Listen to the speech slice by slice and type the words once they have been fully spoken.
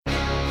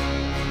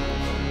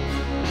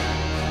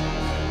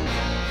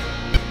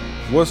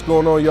What's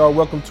going on, y'all?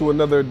 Welcome to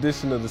another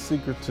edition of the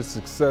Secret to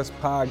Success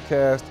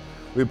podcast.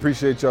 We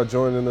appreciate y'all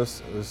joining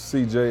us. It's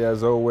CJ,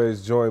 as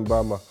always, joined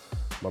by my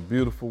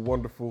beautiful,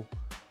 wonderful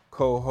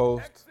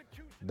co-host,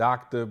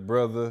 doctor,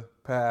 brother,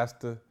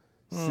 pastor,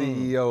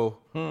 CEO,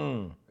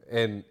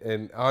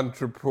 and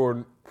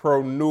entrepreneur.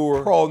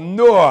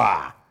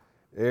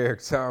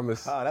 Eric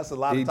Thomas. Oh, that's a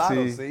lot of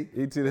titles, see?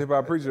 E.T. the Hip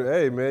Hop Preacher.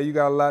 Hey, man, you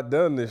got a lot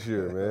done this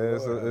year,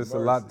 man. It's a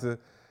lot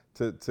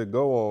to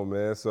go on,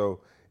 man. So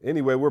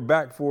anyway, we're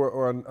back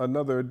for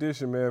another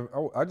edition, man.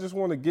 I just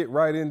want to get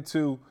right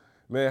into,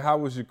 man, how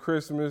was your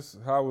Christmas?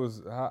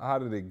 How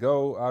did it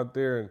go out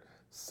there in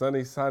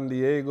sunny San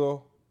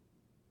Diego?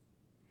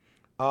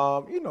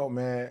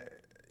 Man,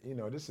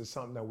 this is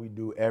something that we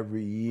do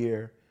every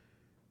year.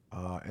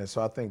 And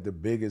so I think the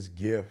biggest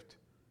gift,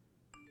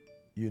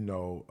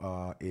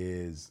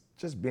 is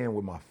just being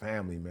with my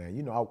family,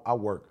 man. I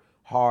work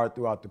hard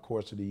throughout the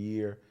course of the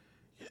year.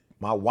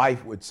 My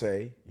wife would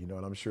say, and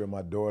I'm sure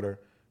my daughter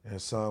and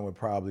son would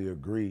probably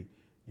agree,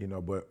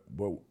 but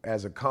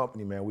as a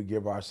company, man, we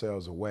give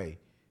ourselves away,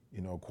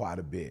 quite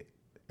a bit.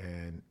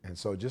 And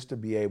so just to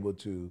be able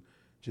to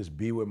just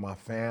be with my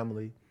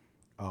family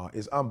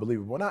is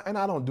unbelievable. And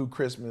I don't do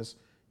Christmas,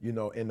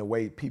 in the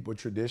way people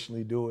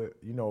traditionally do it.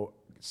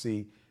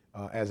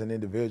 As an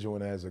individual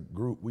and as a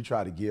group, we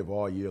try to give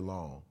all year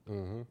long.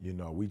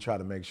 Mm-hmm. We try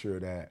to make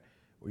sure that,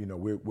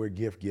 we're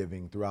gift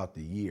giving throughout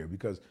the year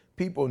because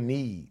people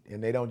need,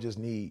 and they don't just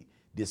need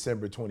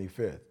December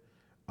 25th.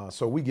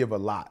 So we give a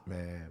lot,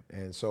 man.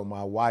 And so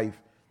my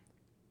wife,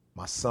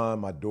 my son,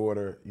 my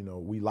daughter,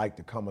 we like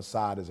to come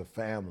aside as a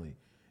family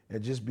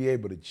and just be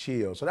able to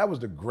chill. So that was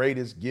the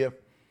greatest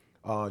gift,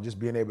 just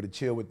being able to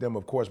chill with them.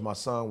 Of course, my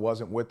son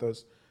wasn't with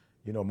us.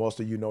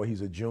 Most of you know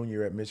he's a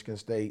junior at Michigan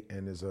State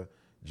and is a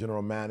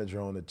general manager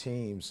on the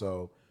team.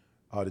 So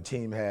the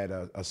team had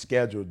a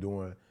schedule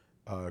during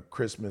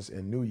Christmas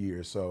and New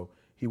Year, so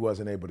he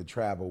wasn't able to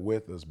travel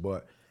with us.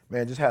 But,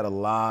 man, just had a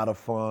lot of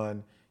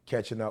fun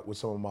catching up with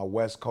some of my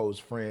West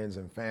Coast friends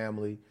and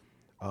family.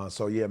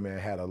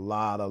 Had a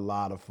lot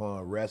of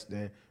fun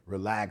resting,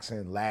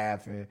 relaxing,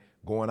 laughing,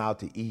 going out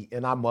to eat.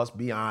 And I must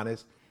be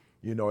honest,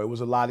 it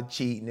was a lot of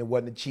cheating. It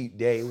wasn't a cheat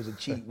day. It was a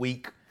cheat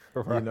week,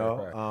 Right.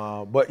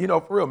 But,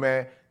 for real,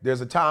 man,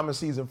 there's a time and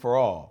season for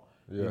all,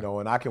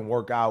 and I can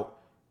work out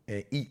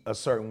and eat a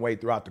certain way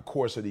throughout the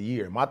course of the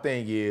year. My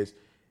thing is,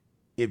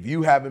 if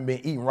you haven't been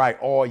eating right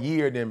all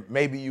year, then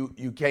maybe you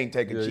can't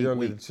take a cheat week. You don't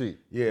need to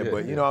cheat.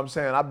 But you know what I'm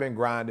saying? I've been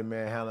grinding,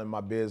 man, handling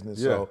my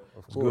business. So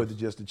it's good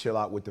to chill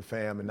out with the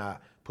fam and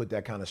not put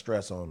that kind of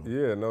stress on them.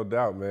 Yeah, no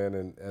doubt,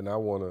 man. And I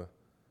want to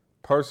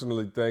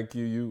personally thank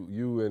you.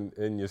 You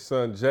and your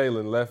son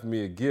Jalen left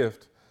me a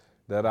gift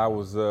that I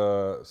was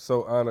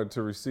so honored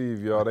to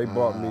receive, y'all. They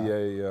bought me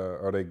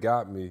they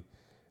got me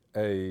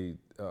a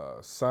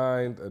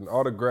signed, an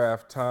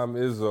autographed Tom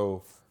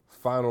Izzo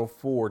Final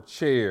Four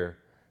chair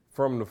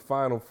from the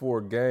Final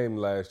Four game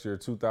last year,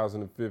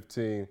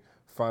 2015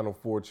 Final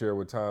Four chair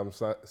with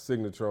Tom's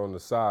signature on the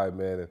side,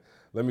 man. And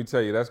let me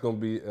tell you, that's going to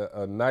be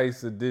a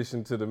nice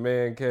addition to the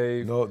man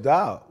cave. No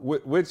doubt.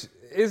 Which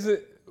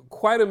isn't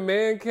quite a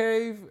man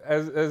cave,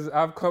 as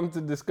I've come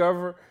to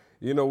discover.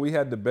 We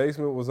had the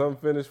basement was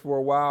unfinished for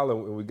a while,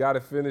 and we got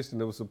it finished,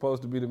 and it was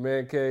supposed to be the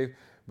man cave.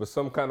 But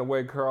some kind of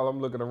way, Carl,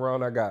 I'm looking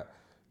around, I got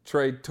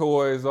trade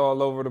toys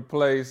all over the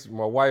place.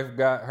 My wife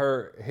got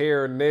her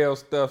hair and nail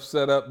stuff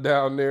set up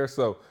down there.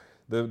 So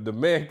the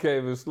man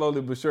cave is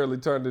slowly but surely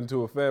turned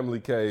into a family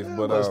cave. Yeah,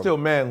 but it's still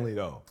manly,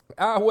 though.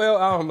 I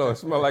don't know. It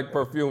smells like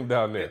perfume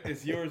down there.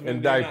 It's yours when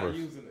and you're diapers. not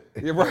using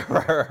it.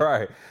 Yeah,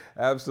 right.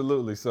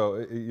 Absolutely.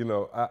 So,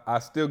 I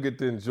still get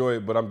to enjoy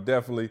it, but I'm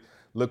definitely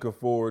looking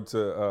forward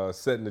to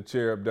setting the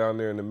chair up down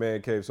there in the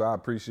man cave. So I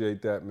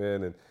appreciate that,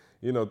 man. And,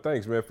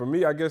 thanks, man. For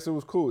me, I guess it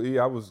was cool.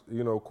 I was,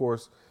 of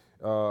course,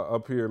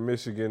 up here in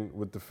Michigan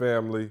with the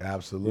family.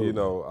 Absolutely.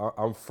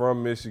 I'm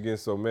from Michigan,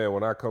 so, man,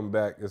 when I come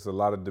back, it's a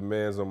lot of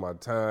demands on my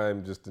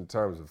time just in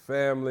terms of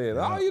family.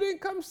 And, you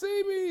didn't come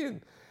see me.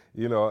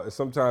 And,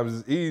 sometimes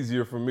it's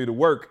easier for me to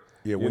work,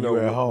 when you're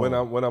at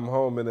home. when I'm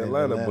home in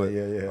Atlanta. But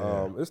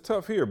yeah. It's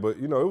tough here. But,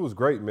 it was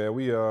great, man.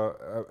 We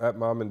at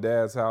mom and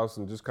dad's house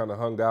and just kind of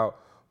hung out,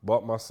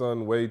 bought my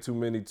son way too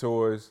many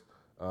toys.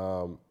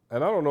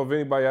 And I don't know if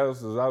anybody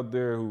else is out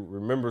there who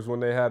remembers when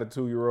they had a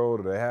 2-year-old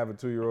or they have a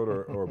 2-year-old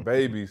or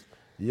babies.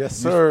 Yes,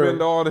 sir. You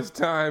spend all this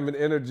time and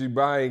energy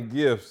buying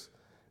gifts,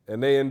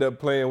 and they end up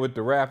playing with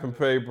the wrapping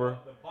paper,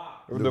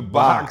 the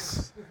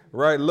box.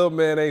 Right? Little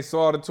man ain't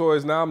saw the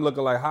toys. Now I'm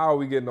looking like, how are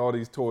we getting all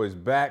these toys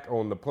back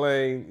on the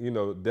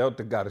plane?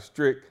 Delta got a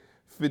strict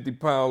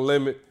 50-pound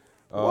limit.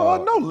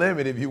 Well, no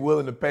limit if you're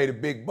willing to pay the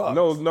big bucks.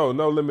 No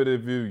limit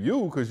if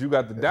you because you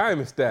got the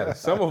diamond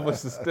status. Some of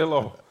us are still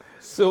on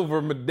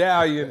silver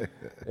medallion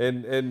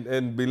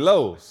and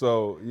below.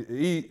 So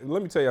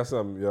let me tell y'all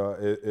something, y'all.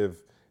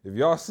 If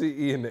y'all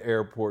see E in the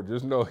airport,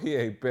 just know he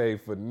ain't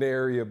paid for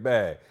nary a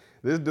bag.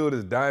 This dude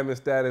is diamond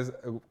status.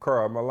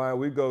 Carl, my line,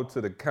 we go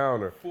to the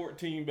counter.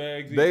 14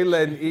 bags. They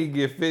letting E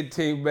get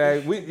 15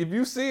 bags. If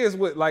you see us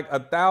with like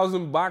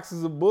 1,000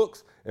 boxes of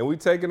books and we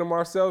taking them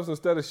ourselves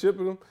instead of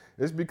shipping them,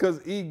 it's because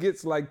E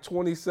gets like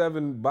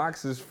 27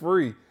 boxes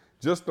free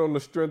just on the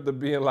strength of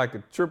being like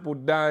a triple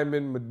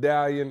diamond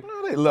medallion.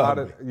 No, they love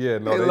me. Yeah,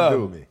 no, they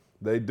love do. me.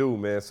 They do,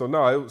 man. So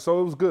no, it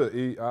was good.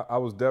 E, I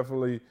was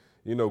definitely,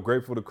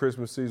 grateful the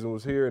Christmas season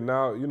was here. And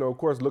now, of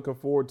course, looking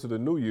forward to the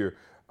new year.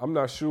 I'm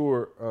not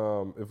sure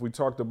if we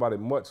talked about it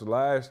much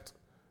last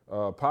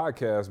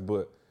podcast,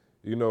 but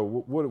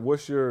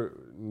what's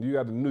you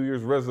got a New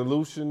Year's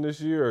resolution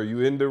this year? Are you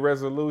into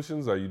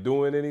resolutions? Are you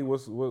doing any?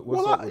 What's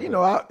well, up?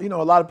 A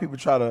lot of people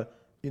try to,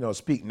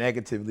 speak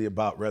negatively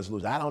about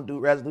resolutions. I don't do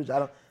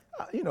resolutions.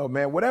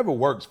 Man, whatever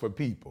works for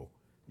people.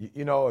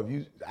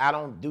 I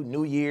don't do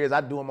New Year's. I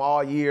do them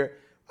all year.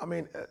 I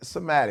mean,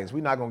 semantics.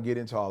 We're not gonna get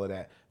into all of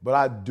that, but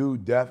I do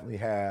definitely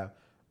have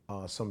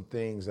some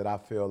things that I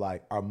feel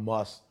like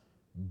must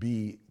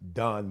be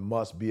done,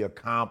 must be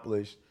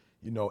accomplished,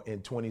 in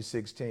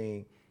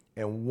 2016.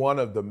 And one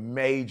of the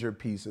major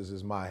pieces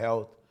is my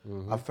health.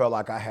 I felt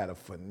like I had a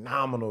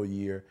phenomenal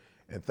year.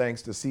 And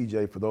thanks to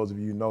CJ, for those of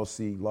you who know,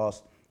 C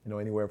lost,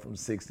 anywhere from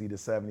 60 to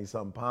 70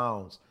 something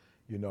pounds,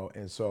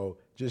 and so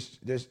just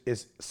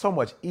it's so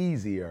much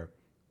easier.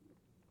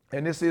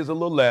 And this is a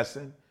little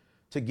lesson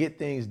to get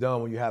things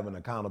done when you have an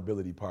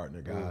accountability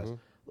partner, guys.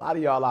 A lot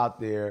of y'all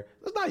out there,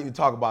 let's not even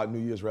talk about New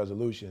Year's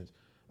resolutions.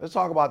 Let's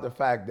talk about the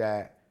fact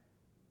that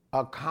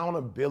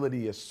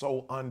accountability is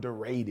so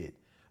underrated.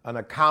 An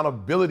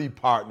accountability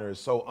partner is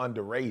so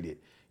underrated,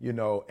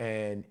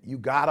 and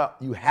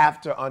you have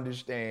to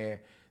understand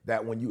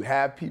that when you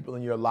have people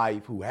in your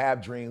life who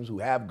have dreams, who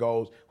have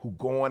goals, who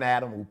going at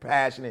them, who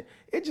passionate,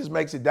 it just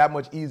makes it that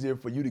much easier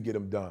for you to get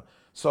them done.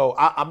 So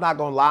I'm not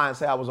gonna lie and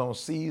say I was on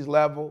C's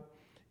level,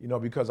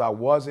 because I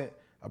wasn't.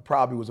 I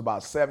probably was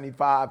about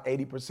 75,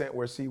 80%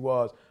 where C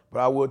was. But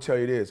I will tell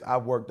you this,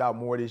 I've worked out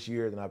more this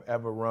year than I've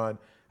ever run.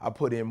 I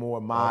put in more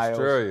miles.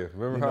 Australia.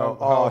 Remember how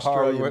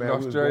Australia, hard we went man, in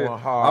Australia? We was going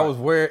hard. I was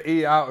wearing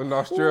E out in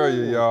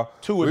Australia, y'all.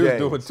 We was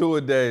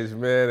doing 2 days,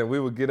 man, and we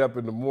would get up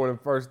in the morning,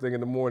 first thing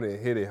in the morning, and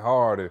hit it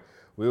hard. And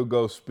we'll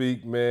go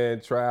speak, man,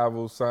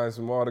 travel, sign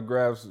some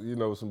autographs,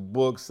 some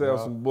books, sell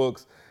some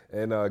books,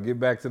 and get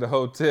back to the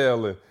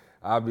hotel. And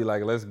I'll be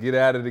like, let's get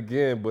at it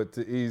again. But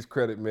to E's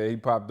credit, man, he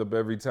popped up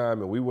every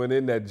time, and we went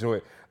in that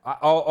joint.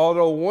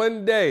 Although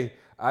one day,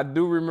 I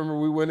do remember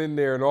we went in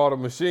there and all the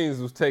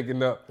machines was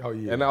taken up. Oh,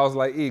 yeah. And I was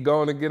like, E,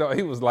 go on and get on.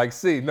 He was like,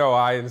 C, no,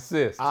 I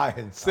insist. I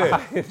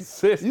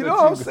insist. You know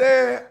what I'm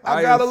saying?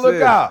 I got to look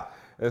out.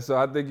 And so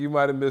I think you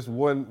might have missed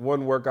one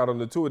workout on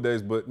the 2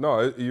 days. But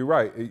no, you're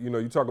right.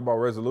 You talk about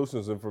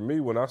resolutions. And for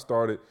me, when I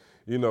started,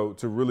 to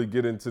really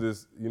get into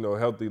this,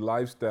 healthy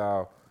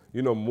lifestyle,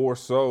 more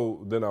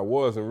so than I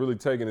was and really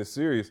taking it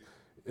serious,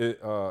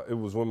 it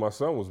was when my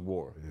son was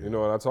born, and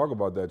I talk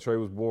about that. Trey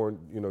was born,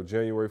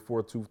 January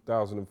 4th,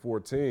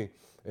 2014,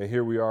 and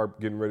here we are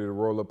getting ready to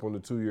roll up on the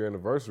 2-year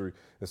anniversary.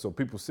 And so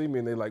people see me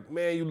and they're like,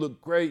 man, you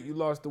look great. You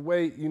lost the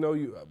weight.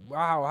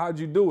 Wow, how'd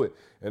you do it?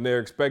 And they're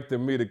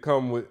expecting me to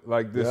come with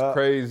like this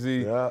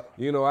crazy, I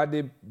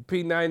did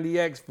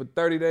P90X for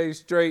 30 days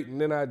straight,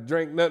 and then I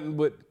drank nothing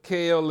but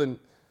kale and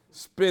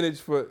spinach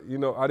for,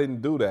 I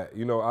didn't do that.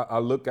 I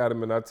look at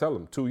him and I tell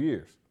him 2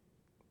 years.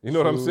 You know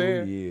what I'm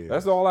saying? 2 years.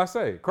 That's all I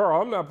say.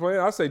 Carl, I'm not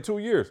playing. I say 2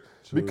 years.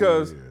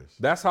 Because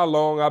that's how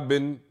long I've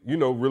been,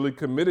 really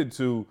committed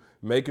to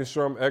making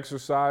sure I'm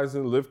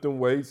exercising, lifting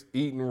weights,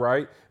 eating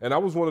right. And I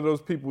was one of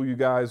those people, you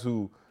guys,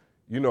 who,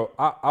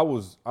 I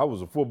was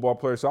a football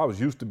player, so I was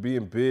used to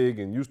being big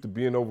and used to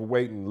being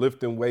overweight and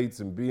lifting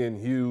weights and being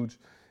huge.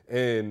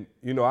 And,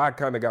 I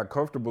kind of got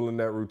comfortable in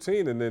that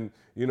routine. And then,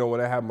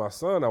 when I had my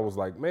son, I was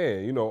like,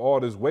 man, all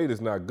this weight is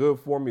not good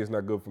for me. It's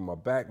not good for my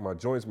back, my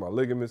joints, my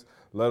ligaments,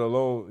 let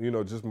alone,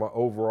 just my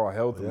overall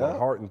health and my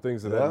heart and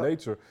things of that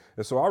nature.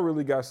 And so I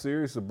really got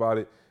serious about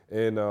it.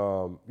 And,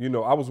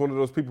 I was one of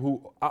those people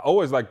who I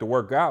always like to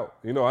work out.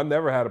 I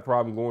never had a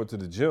problem going to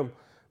the gym,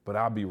 but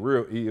I'll be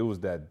real, E, it was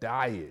that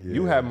diet. Yeah.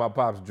 You had my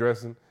pops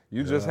dressing.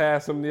 You just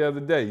had some the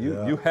other day.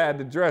 You had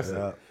the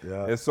dressing.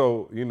 And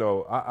so,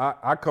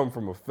 I come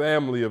from a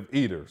family of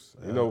eaters.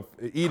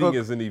 Eating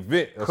is an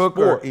event, a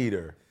sport.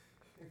 Eater.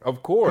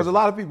 Of course. Because a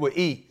lot of people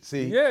eat,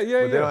 see? But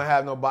they don't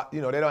have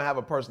nobody, they don't have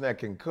a person that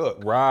can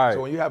cook. Right.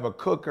 So when you have a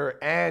cooker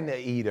and an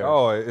eater,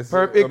 it's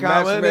perfect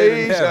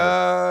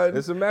combination.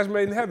 It's a match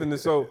made in heaven. And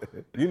so,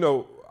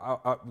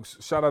 I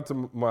shout out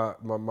to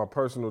my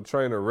personal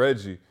trainer,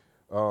 Reggie,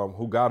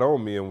 who got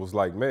on me and was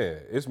like,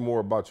 man, it's more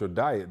about your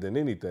diet than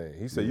anything.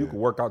 He said, you can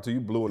work out till you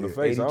blue in the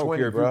face. 80, I don't 20,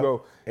 care if bro. you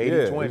go.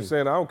 80-20. He's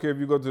saying, I don't care if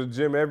you go to the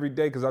gym every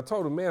day. Because I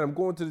told him, man, I'm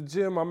going to the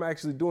gym. I'm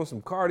actually doing some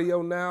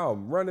cardio now.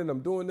 I'm running. I'm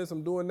doing this.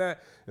 I'm doing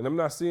that. And I'm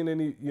not seeing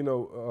any,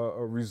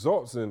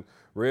 results. And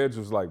Reg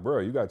was like, bro,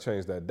 you got to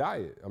change that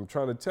diet. I'm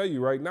trying to tell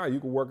you right now, you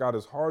can work out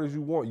as hard as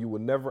you want. You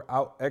will never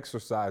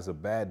out-exercise a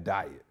bad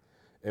diet.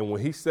 And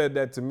when he said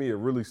that to me, it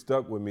really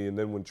stuck with me. And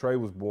then when Trey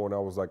was born, I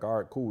was like, all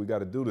right, cool, we got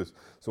to do this.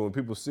 So when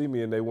people see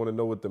me and they want to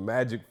know what the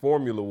magic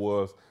formula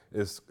was,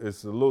 it's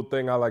a little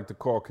thing I like to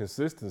call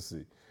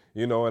consistency.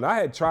 You know, and I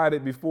had tried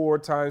it before,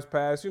 times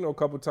past, you know, a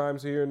couple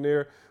times here and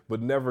there,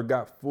 but never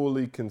got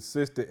fully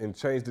consistent and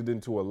changed it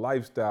into a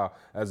lifestyle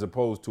as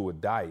opposed to a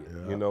diet,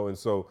 you know, and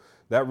so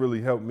that really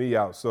helped me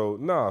out. So,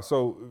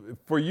 so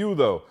for you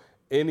though,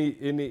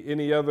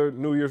 any other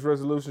New Year's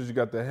resolutions? You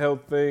got the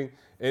health thing,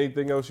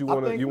 anything else you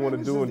want to do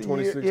in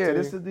 2016? Yeah,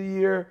 this is the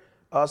year,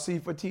 see,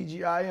 for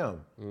TGIM.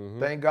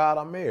 Thank God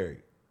I'm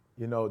married.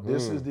 You know,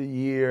 this is the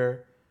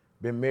year.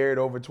 Been married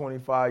over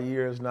 25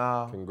 years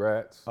now.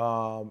 Congrats.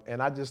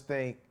 And I just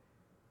think,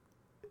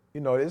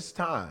 you know, it's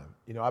time.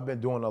 You know, I've been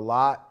doing a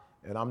lot,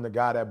 and I'm the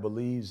guy that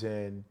believes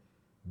in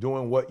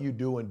doing what you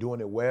do and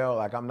doing it well.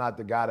 Like, I'm not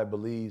the guy that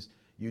believes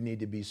you need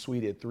to be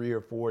sweet at 3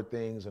 or 4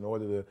 things in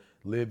order to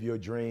live your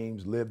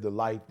dreams, live the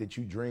life that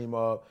you dream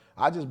of.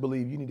 I just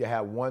believe you need to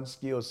have one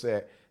skill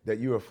set that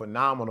you are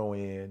phenomenal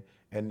in,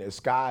 and the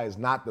sky is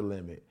not the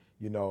limit,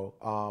 you know.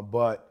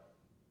 But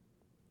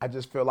I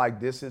just feel like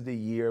this is the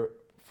year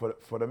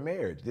for the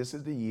marriage. This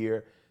is the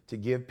year to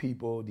give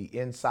people the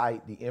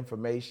insight, the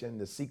information,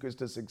 the secrets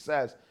to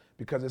success,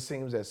 because it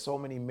seems that so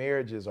many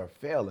marriages are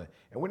failing.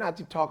 And we're not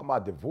talking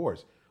about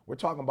divorce. We're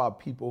talking about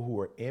people who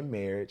are in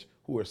marriage,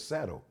 who are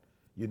settled,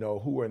 you know,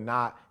 who are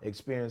not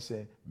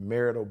experiencing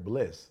marital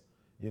bliss,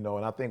 you know,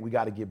 and I think we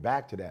got to get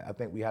back to that. I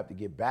think we have to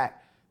get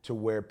back to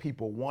where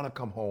people want to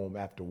come home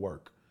after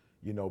work.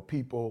 You know,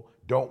 people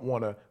don't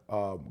want to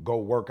go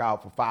work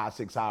out for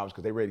 5-6 hours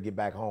because they're ready to get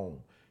back home.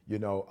 You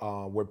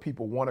know, where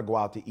people want to go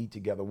out to eat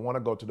together, want to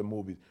go to the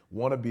movies,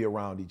 want to be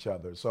around each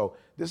other. So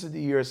this is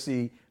the year,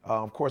 see,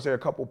 of course, there are a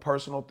couple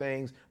personal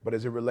things, but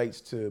as it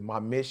relates to my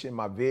mission,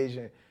 my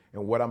vision,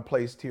 and what I'm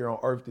placed here on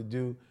earth to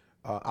do,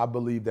 I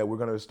believe that we're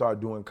going to start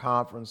doing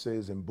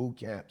conferences and boot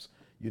camps,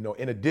 you know,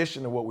 in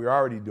addition to what we're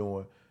already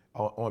doing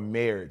on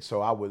marriage. So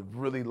I would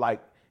really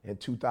like in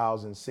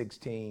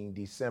 2016,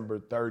 December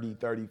 30,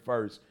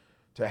 31st,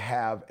 to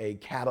have a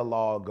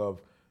catalog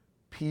of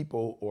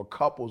people or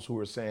couples who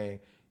are saying,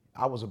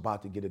 I was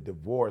about to get a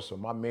divorce, or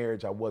my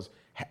marriage,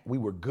 we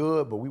were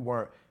good, but we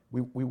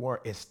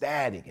weren't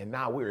ecstatic, and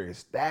now we're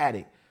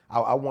ecstatic.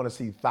 I want to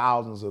see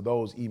thousands of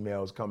those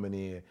emails coming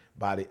in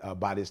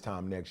by this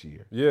time next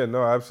year. Yeah,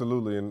 no,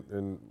 absolutely,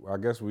 and I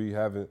guess we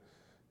haven't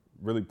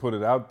really put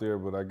it out there,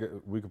 but I guess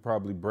we could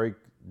probably break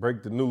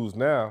the news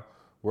now.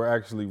 We're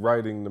actually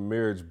writing the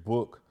marriage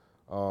book,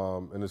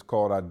 and it's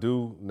called I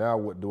Do, Now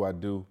What Do I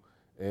Do?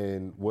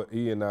 And what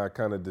E and I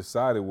kind of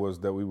decided was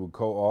that we would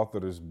co-author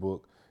this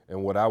book.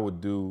 And what I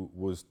would do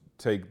was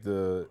take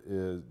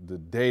the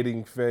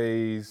dating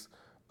phase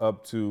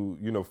up to,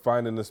 you know,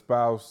 finding a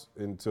spouse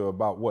into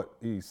about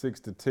 6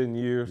 to 10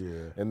 years. Yeah.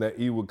 And that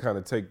E would kind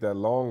of take that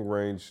long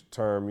range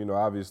term, you know,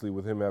 obviously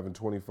with him having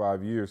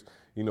 25 years,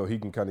 you know, he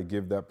can kind of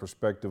give that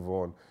perspective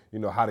on, you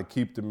know, how to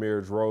keep the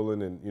marriage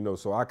rolling. And, you know,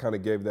 so I kind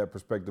of gave that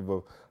perspective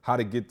of how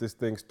to get this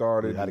thing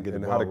started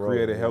and how to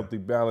create a healthy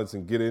balance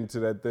and get into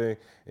that thing.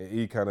 And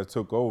E kind of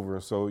took over.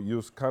 And so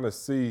you'll kind of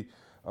see,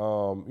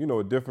 you know,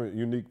 a different,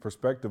 unique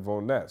perspective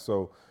on that.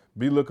 So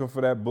be looking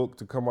for that book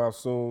to come out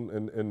soon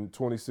in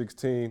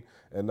 2016.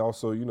 And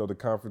also, you know, the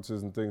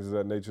conferences and things of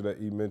that nature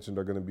that E mentioned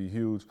are going to be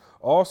huge.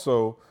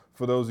 Also,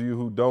 for those of you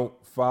who don't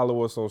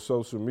follow us on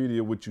social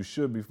media, which you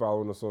should be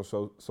following us on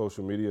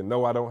social media.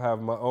 No, I don't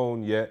have my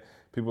own yet.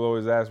 People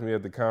always ask me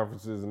at the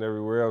conferences and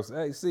everywhere else,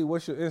 hey, C,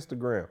 what's your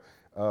Instagram?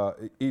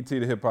 ET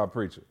the Hip Hop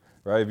Preacher,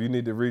 right? If you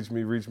need to reach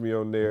me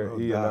on there.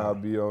 E and I'll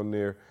be on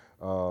there.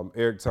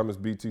 Eric Thomas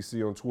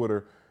BTC on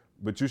Twitter,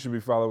 but you should be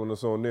following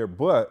us on there.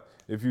 But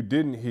if you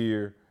didn't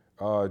hear,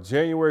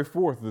 January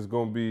 4th is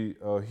going to be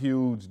a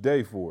huge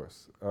day for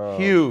us.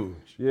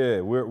 Huge.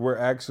 Yeah, we're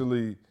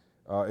actually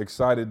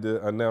excited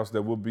to announce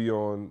that we'll be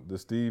on the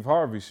Steve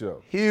Harvey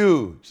Show.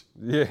 Huge.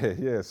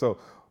 Yeah. So,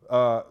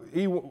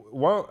 E,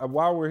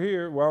 while we're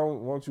here, why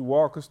don't you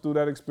walk us through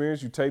that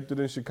experience? You taped it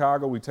in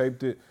Chicago. We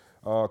taped it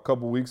a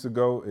couple weeks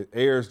ago. It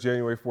airs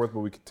January 4th, but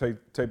we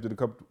taped it a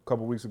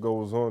couple weeks ago.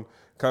 It was on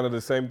kind of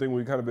the same thing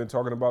we kind of been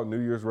talking about, New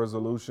Year's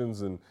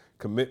resolutions and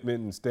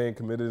commitment and staying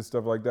committed and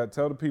stuff like that.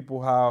 Tell the people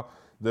how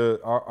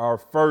our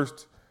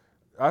first,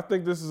 I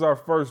think this is our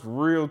first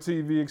real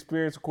TV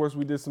experience. Of course,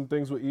 we did some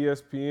things with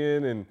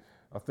ESPN and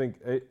I think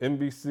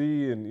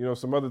NBC and, you know,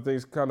 some other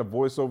things, kind of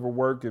voiceover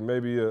work and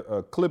maybe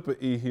a clip of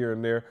E here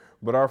and there.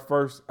 But our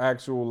first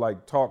actual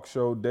like talk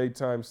show,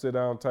 daytime sit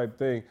down type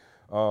thing,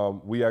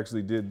 we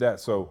actually did that.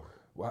 So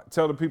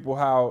tell the people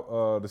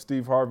how the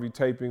Steve Harvey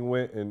taping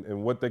went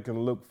and what they can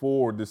look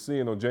forward to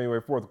seeing on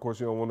January 4th. Of course,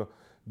 you don't want to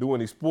do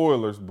any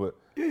spoilers, but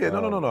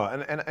no.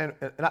 And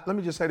let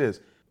me just say this: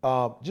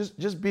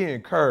 just be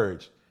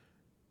encouraged.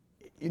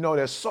 You know,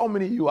 there's so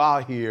many of you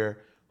out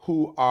here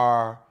who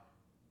are,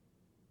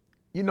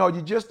 you know,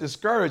 you're just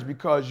discouraged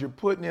because you're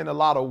putting in a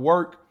lot of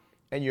work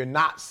and you're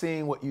not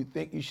seeing what you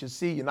think you should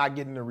see. You're not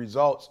getting the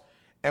results.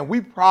 And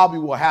we probably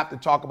will have to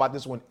talk about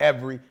this one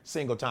every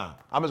single time.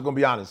 I'm just going to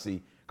be honest,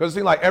 see, because it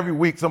seems like every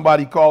week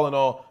somebody calling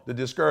on the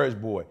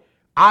discouraged boy.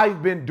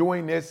 I've been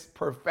doing this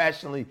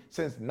professionally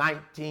since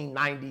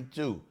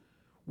 1992.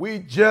 We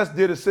just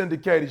did a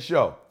syndicated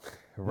show.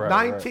 Right,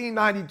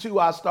 1992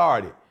 I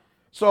started.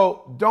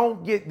 So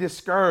don't get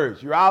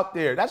discouraged. You're out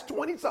there. That's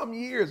 20-something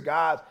years,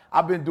 guys.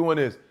 I've been doing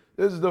this.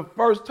 This is the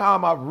first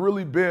time I've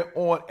really been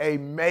on a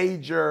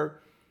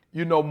major,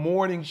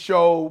 morning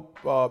show,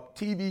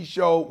 TV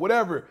show,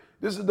 whatever.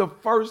 This is the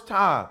first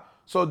time.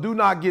 So do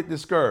not get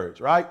discouraged,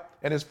 right?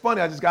 And it's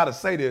funny, I just got to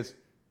say this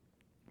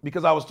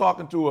because I was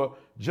talking to a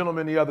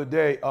gentleman the other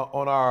day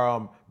on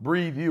our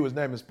Breathe View. His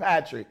name is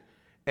Patrick.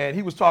 And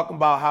he was talking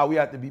about how we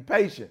have to be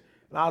patient.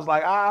 And I was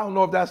like, I don't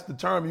know if that's the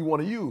term you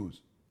want to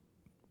use.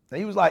 And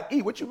he was like,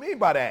 what you mean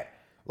by that?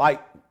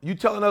 Like, you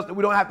telling us that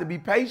we don't have to be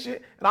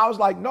patient? And I was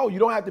like, no, you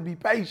don't have to be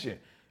patient.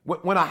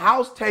 When a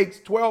house takes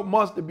 12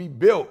 months to be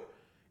built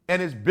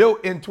and it's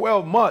built in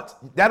 12 months,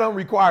 that don't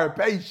require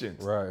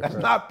patience. Right, That's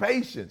right. not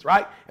patience,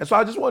 right? And so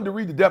I just wanted to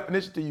read the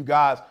definition to you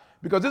guys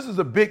because this is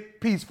a big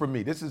piece for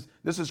me. This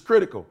is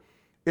critical.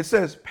 It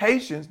says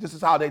patience, this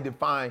is how they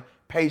define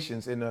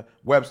patience in the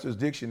Webster's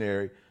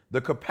dictionary,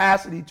 the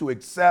capacity to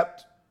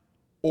accept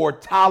or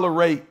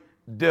tolerate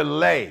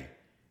delay.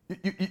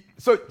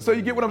 So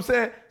you get what I'm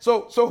saying?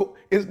 So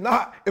it's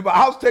not, if a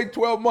house takes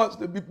 12 months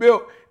to be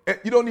built,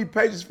 you don't need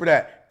patience for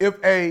that.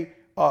 If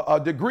a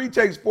degree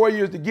takes 4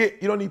 years to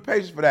get, you don't need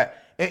patience for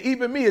that. And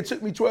even me, it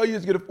took me 12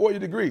 years to get a 4-year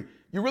degree.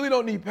 You really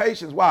don't need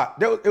patience. Why?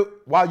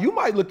 While you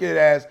might look at it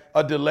as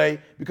a delay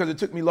because it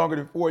took me longer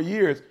than 4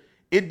 years,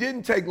 it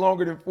didn't take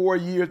longer than 4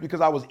 years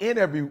because I was in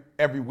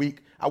every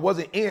week. I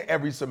wasn't in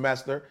every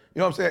semester.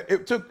 You know what I'm saying?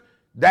 It took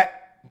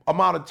that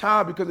amount of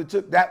time because it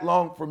took that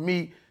long for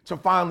me to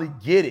finally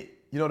get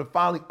it, to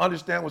finally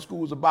understand what school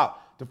was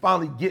about, to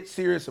finally get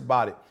serious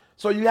about it.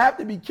 So you have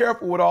to be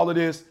careful with all of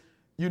this,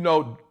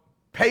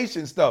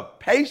 patience stuff.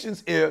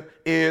 Patience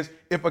is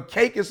if a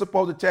cake is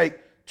supposed to take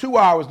 2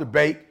 hours to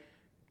bake,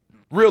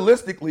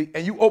 realistically,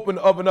 and you open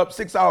the oven up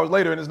 6 hours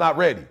later and it's not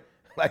ready.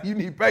 Like, you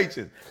need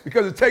patience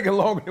because it's taking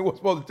longer than what's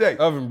supposed to take.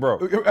 Oven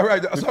broke.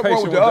 Right, something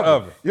wrong with the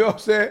oven. You know what I'm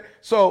saying?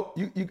 So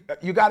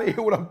you got to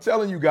hear what I'm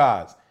telling you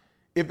guys.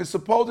 If it's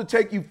supposed to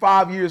take you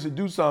 5 years to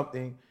do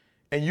something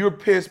and you're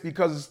pissed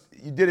because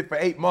you did it for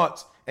 8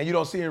 months and you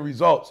don't see any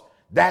results,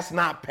 that's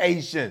not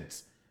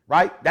patience,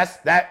 right?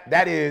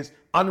 That is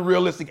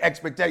unrealistic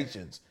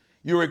expectations.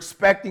 You're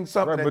expecting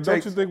something right, but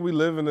don't you think we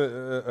live in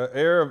an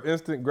era of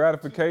instant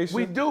gratification?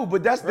 We do,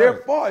 but that's their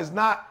fault. It's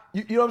not,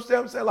 you know what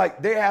I'm saying?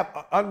 Like, they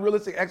have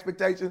unrealistic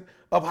expectations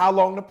of how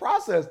long the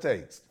process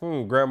takes.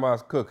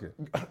 Grandma's cooking.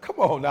 Come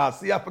on now.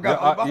 See, I forgot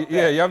about that.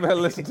 Yeah, y'all better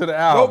listen to the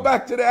album. Go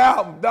back to the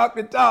album,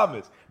 Dr.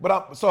 Thomas.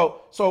 But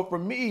so for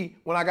me,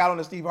 when I got on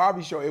the Steve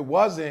Harvey show, it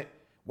wasn't,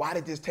 why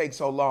did this take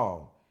so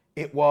long?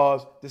 It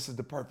was, this is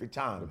the perfect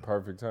time. The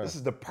perfect time. This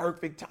is the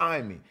perfect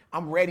timing.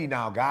 I'm ready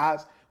now,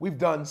 guys. We've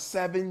done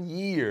 7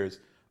 years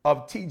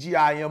of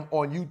TGIM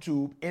on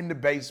YouTube, in the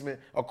basement,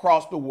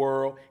 across the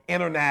world,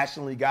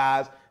 internationally,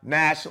 guys,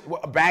 national,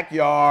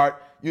 backyard,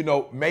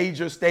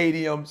 major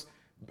stadiums.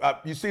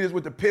 You see this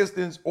with the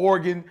Pistons,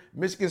 Oregon,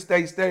 Michigan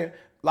State Stadium.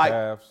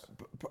 Like,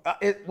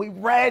 we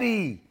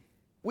ready.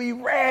 We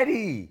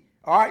ready.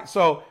 All right,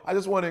 so I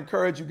just want to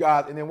encourage you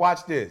guys, and then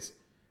watch this.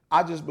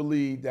 I just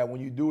believe that when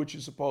you do what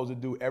you're supposed to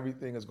do,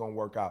 everything is going to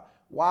work out.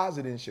 Why is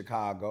it in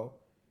Chicago?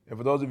 And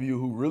for those of you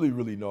who really,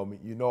 really know me,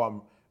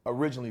 I'm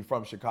originally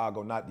from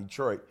Chicago, not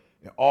Detroit.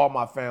 And all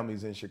my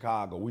family's in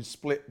Chicago. We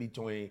split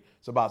between,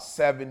 it's about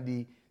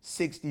 70,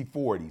 60,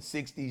 40.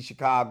 60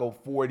 Chicago,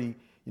 40,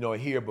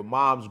 here. But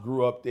moms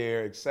grew up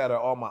there, et cetera.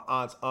 All my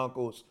aunts,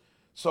 uncles.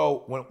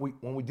 So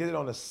when we did it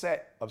on the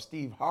set of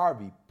Steve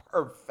Harvey,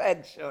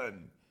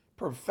 perfection.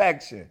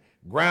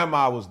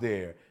 Grandma was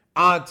there.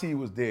 Auntie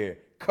was there.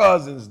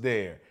 Cousins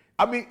there.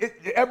 I mean,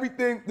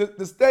 everything,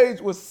 the stage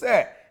was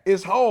set.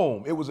 It's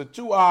home. It was a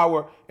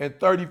 2-hour and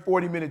 30,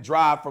 40-minute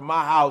drive from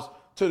my house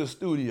to the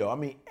studio. I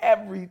mean,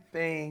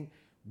 everything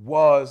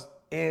was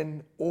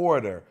in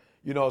order.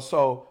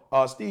 So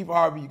Steve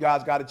Harvey, you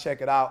guys got to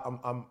check it out.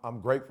 I'm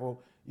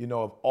grateful,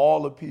 of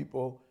all the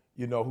people,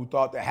 who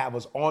thought to have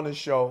us on the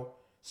show.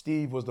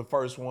 Steve was the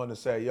first one to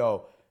say,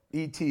 yo,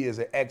 E.T. is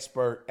an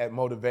expert at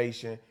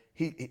motivation.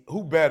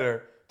 Who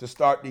better to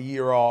start the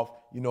year off,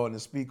 and to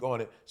speak on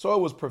it. So it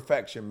was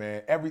perfection,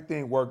 man.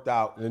 Everything worked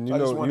out. And so I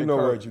just want to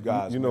encourage you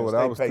guys. You know what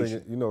I was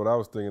thinking. You know what I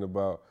was thinking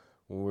about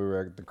when we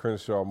were at the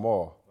Crenshaw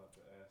Mall. About to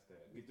ask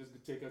that. Just to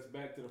take us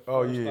back to the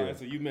first time.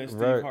 So you met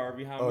Steve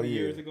Harvey how many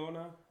years ago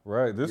now?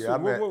 Right.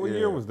 What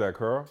year was that,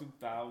 Carl?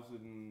 2000.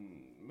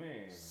 Man.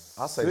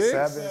 I'll say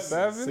 6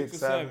 or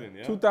 7.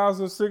 Yeah.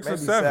 2006 or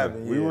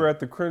 7. Yeah. We were at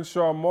the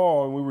Crenshaw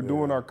Mall and we were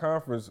doing our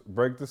conference,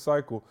 Break the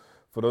Cycle.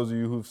 For those of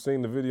you who've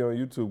seen the video on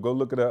YouTube, go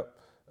look it up.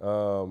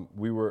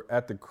 We were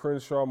at the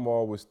Crenshaw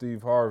Mall with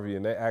Steve Harvey,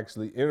 and they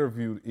actually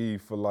interviewed E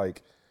for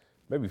like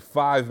maybe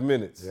 5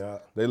 minutes. Yeah.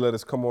 They let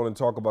us come on and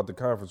talk about the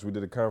conference. We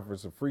did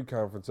a free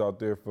conference out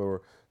there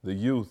for the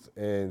youth,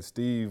 and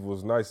Steve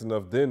was nice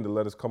enough then to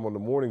let us come on the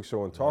morning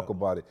show and talk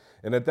about it.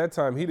 And at that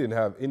time, he didn't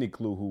have any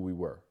clue who we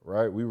were,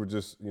 right? We were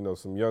just,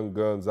 some young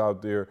guns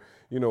out there,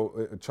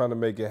 trying to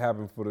make it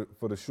happen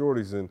for the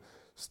shorties. And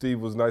Steve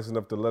was nice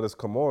enough to let us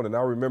come on. And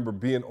I remember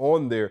being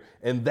on there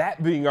and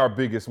that being our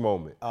biggest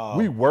moment.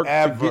 We worked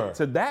to get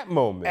to that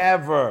moment.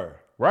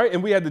 Right?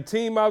 And we had the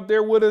team out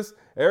there with us.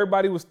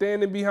 Everybody was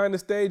standing behind the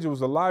stage. It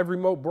was a live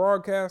remote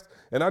broadcast.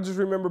 And I just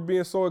remember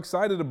being so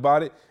excited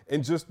about it.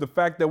 And just the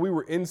fact that we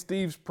were in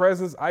Steve's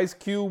presence. Ice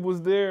Cube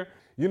was there,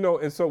 you know.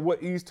 And so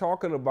what he's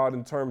talking about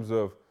in terms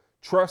of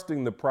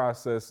trusting the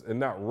process and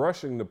not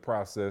rushing the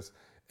process,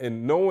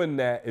 and knowing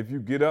that if you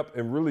get up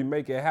and really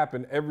make it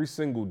happen every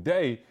single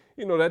day,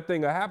 you know, that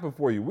thing will happen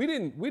for you. We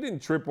didn't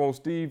trip on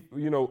Steve,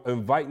 you know,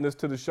 inviting us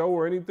to the show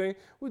or anything.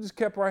 We just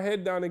kept our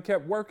head down and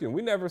kept working.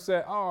 We never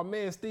said, oh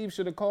man, Steve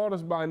should have called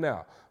us by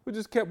now. We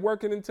just kept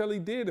working until he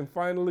did. And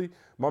finally,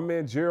 my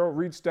man Gerald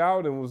reached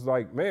out and was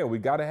like, man, we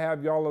got to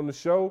have y'all on the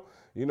show.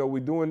 You know, we're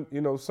doing,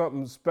 you know,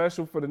 something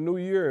special for the new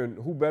year, and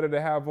who better to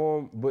have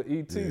on but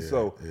ET.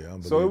 So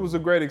it was a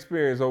great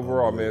experience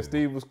overall, man.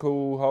 Steve was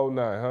cool, whole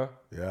night, huh?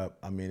 Yeah,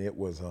 I mean, it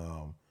was,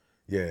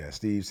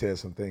 Steve said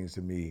some things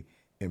to me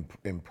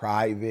in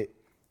private,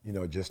 you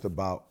know, just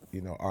about,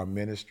 you know, our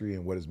ministry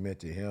and what it's meant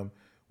to him,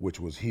 which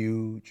was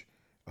huge.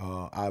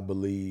 I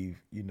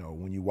believe, you know,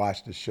 when you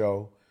watch the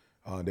show,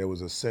 there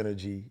was a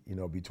synergy, you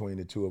know, between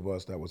the two of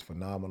us that was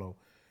phenomenal.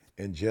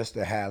 And just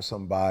to have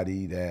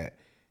somebody that,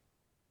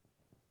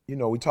 you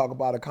know, we talk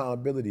about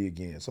accountability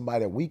again,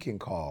 somebody that we can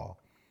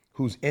call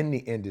who's in the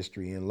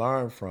industry and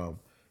learn from,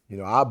 you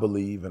know, I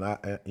believe, and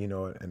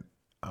and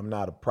I'm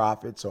not a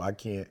prophet, so I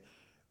can't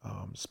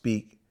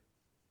speak,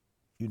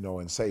 you know,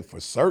 and say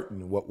for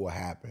certain what will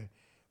happen,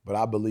 but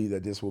I believe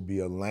that this will be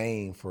a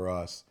lane for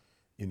us.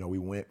 You know, we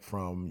went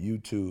from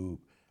YouTube.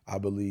 I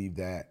believe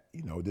that,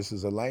 you know, this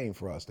is a lane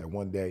for us, that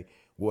one day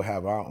we'll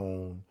have our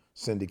own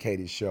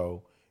syndicated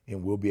show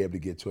and we'll be able to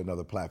get to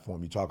another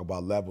platform. You talk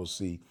about levels,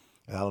 see,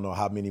 and I don't know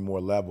how many more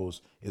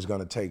levels it's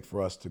going to take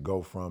for us to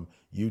go from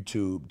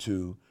YouTube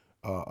to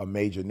a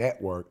major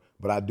network,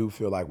 but I do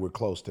feel like we're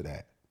close to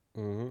that.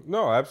 Mm-hmm.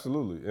 No,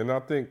 absolutely. And I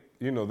think,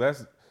 you know,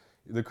 that's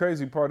the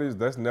crazy part is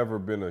that's never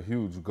been a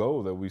huge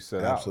goal that we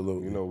set out.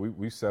 Absolutely. You know,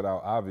 we set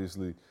out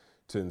obviously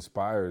to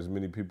inspire as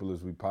many people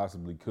as we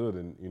possibly could.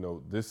 And, you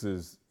know, this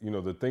is, you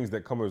know, the things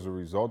that come as a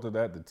result of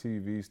that, the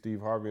TV,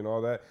 Steve Harvey and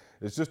all that,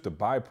 it's just a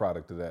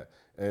byproduct of that.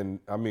 And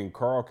I mean,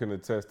 Carl can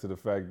attest to the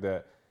fact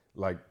that,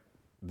 like,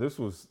 this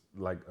was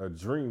like a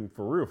dream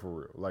for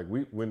real. Like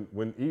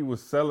when E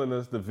was selling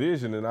us the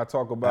vision, and I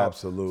talk about,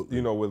 absolutely,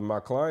 you know, with my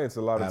clients,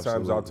 a lot of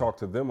times I'll talk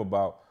to them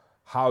about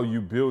how you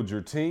build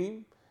your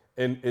team.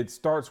 And it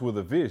starts with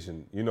a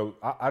vision. You know,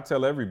 I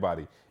tell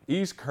everybody,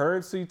 E's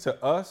currency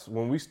to us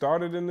when we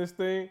started in this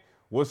thing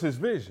was his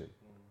vision.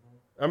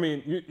 I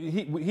mean,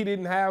 he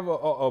didn't have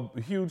a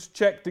huge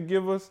check to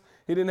give us.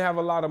 He didn't have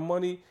a lot of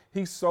money.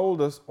 He sold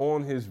us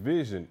on his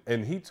vision.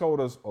 And he told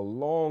us a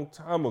long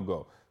time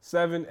ago,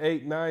 7,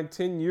 8, 9,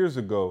 10 years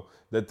ago,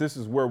 that this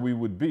is where we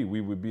would be. We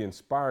would be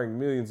inspiring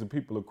millions of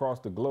people across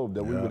the globe,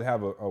 that we would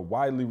have a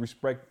widely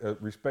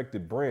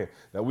respected brand,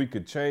 that we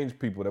could change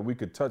people, that we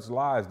could touch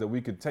lives, that we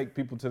could take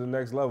people to the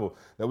next level,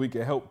 that we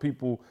could help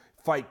people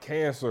fight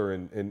cancer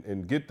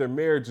and get their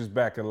marriages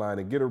back in line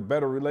and get a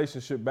better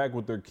relationship back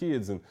with their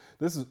kids. And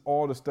this is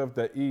all the stuff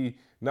that E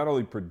not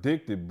only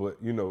predicted, but,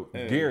 you know,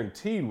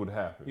 guaranteed would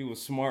happen. He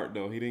was smart,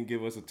 though. He didn't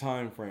give us a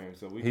time frame.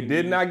 He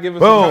did not give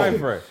us a time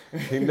frame.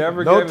 He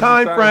never gave us a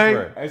time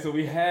frame. And so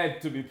we had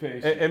to be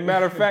patient. And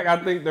matter of fact,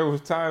 I think there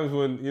was times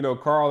when, you know,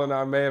 Carl and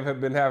I may have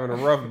been having a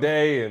rough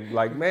day and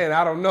like, man,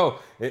 I don't know.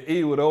 And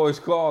E would always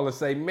call and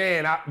say,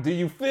 man, do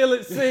you feel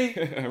it, see?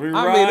 I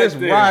mean, it's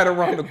right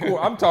around the corner.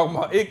 I'm talking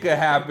about it could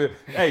happen.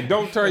 Hey,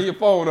 don't turn your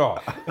phone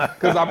off,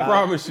 because I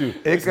promise you,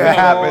 it could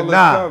happen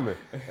now. Coming.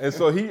 And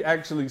so he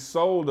actually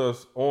sold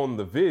us on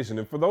the vision.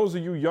 And for those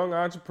of you young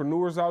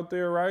entrepreneurs out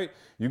there, right,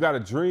 you got a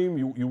dream,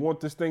 you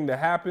want this thing to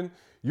happen,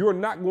 you're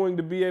not going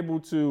to be able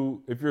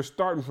to, if you're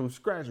starting from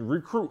scratch,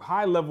 recruit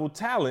high-level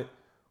talent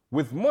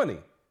with money,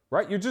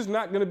 right? You're just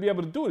not going to be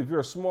able to do it if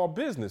you're a small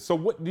business. So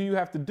what do you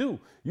have to do?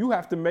 You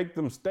have to make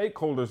them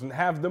stakeholders and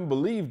have them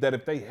believe that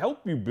if they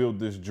help you build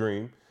this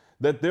dream,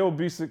 that they'll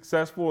be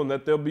successful and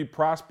that they'll be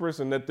prosperous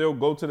and that they'll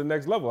go to the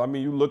next level. I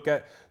mean, you look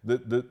at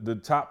the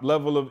top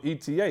level of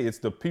ETA, it's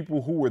the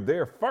people who were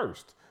there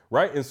first,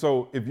 right? And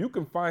so if you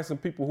can find some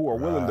people who are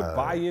willing to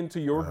buy into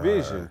your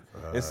vision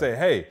and say,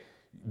 hey,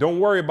 don't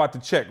worry about the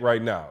check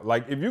right now.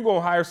 Like, if you're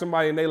gonna hire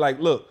somebody and they like,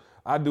 look,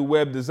 I do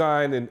web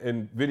design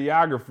and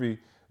videography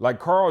like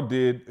Carl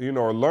did, you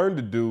know, or learned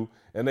to do,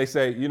 and they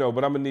say, you know,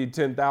 but I'm gonna need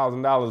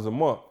 $10,000 a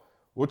month.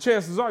 Well,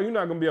 chances are you're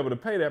not gonna be able to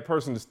pay that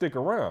person to stick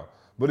around.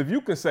 But if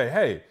you can say,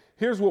 hey,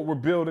 here's what we're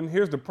building,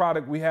 here's the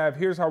product we have,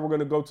 here's how we're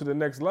going to go to the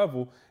next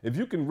level, if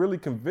you can really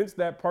convince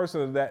that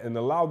person of that and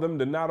allow them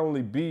to not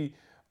only be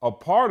a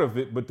part of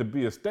it, but to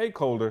be a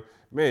stakeholder,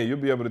 man, you'll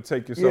be able to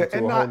take yourself to a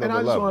whole nother level. And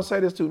I just want to say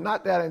this too,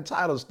 not that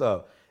entitled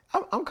stuff.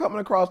 I'm coming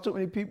across too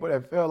many people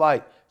that feel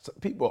like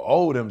people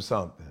owe them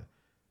something.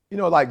 You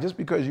know, like just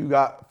because you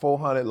got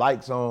 400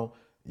 likes on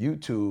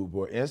YouTube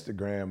or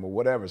Instagram or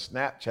whatever,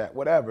 Snapchat,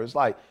 whatever, it's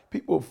like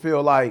people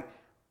feel like,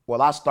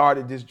 well, I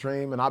started this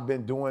dream and I've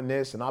been doing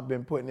this and I've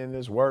been putting in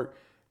this work.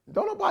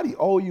 don't nobody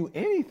owe you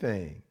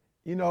anything.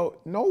 You know,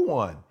 no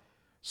one.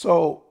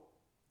 So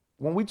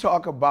when we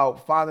talk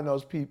about finding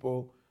those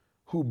people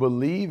who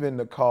believe in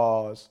the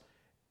cause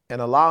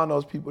and allowing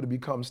those people to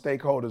become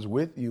stakeholders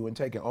with you and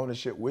taking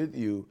ownership with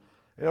you,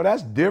 you know,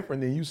 that's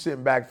different than you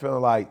sitting back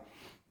feeling like,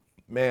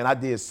 man, I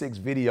did 6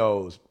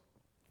 videos.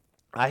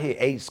 I hit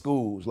 8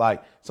 schools.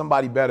 Like,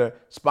 somebody better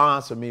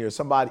sponsor me or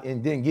somebody,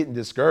 and then getting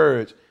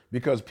discouraged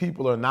because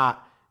people are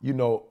not, you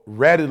know,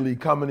 readily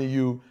coming to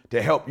you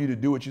to help you to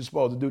do what you're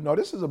supposed to do. No,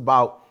 this is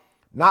about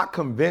not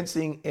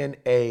convincing in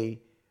a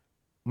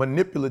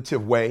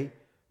manipulative way.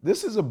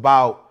 This is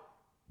about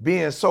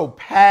being so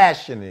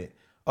passionate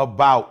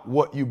about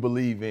what you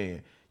believe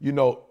in. You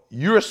know,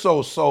 you're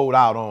so sold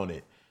out on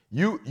it.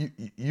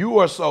 You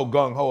are so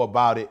gung-ho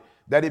about it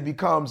that it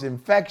becomes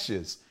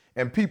infectious,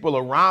 and people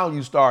around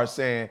you start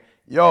saying,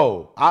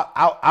 yo,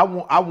 I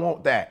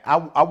want that.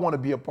 I want to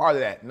be a part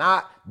of that.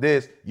 Not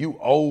this, you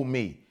owe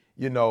me.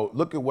 You know,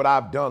 look at what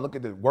I've done. Look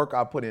at the work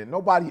I put in.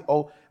 Nobody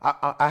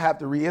I have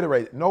to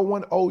reiterate, no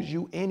one owes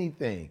you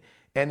anything.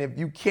 And if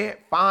you can't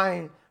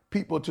find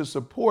people to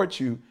support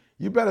you,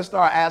 you better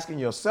start asking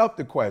yourself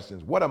the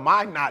questions. What am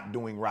I not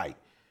doing right?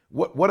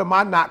 What am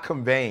I not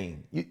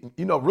conveying?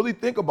 You know, really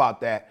think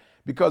about that,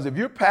 because if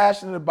you're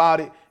passionate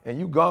about it and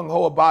you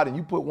gung-ho about it and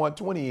you put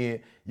 120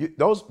 in,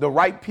 the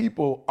right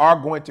people are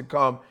going to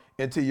come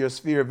into your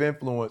sphere of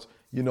influence,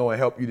 you know, and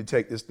help you to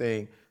take this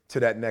thing to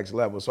that next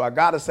level. So I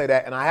got to say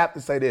that, and I have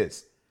to say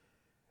this.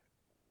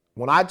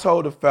 When I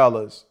told the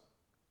fellas,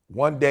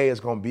 one day is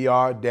going to be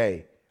our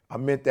day, I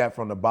meant that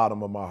from the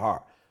bottom of my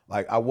heart.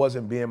 Like, I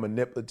wasn't being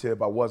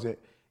manipulative. I wasn't,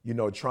 you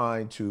know,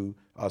 trying to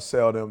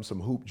sell them some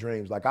hoop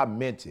dreams. Like, I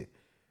meant it.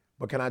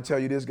 But can I tell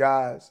you this,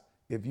 guys?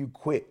 If you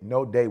quit,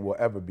 no day will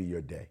ever be your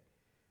day.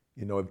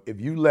 You know,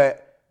 if you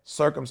let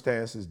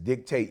circumstances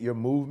dictate your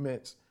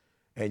movements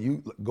and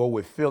you go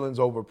with feelings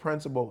over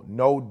principle,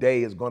 no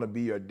day is going to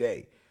be your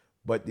day.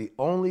 But the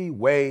only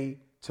way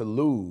to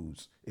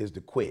lose is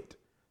to quit.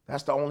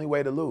 That's the only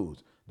way to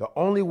lose. The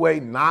only way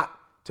not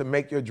to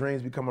make your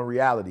dreams become a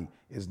reality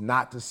is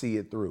not to see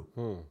it through.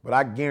 But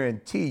I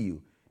guarantee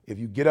you, if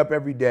you get up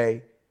every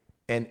day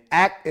and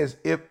act as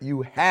if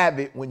you have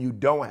it when you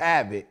don't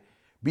have it,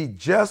 be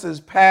just as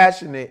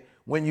passionate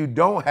when you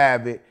don't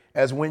have it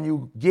as when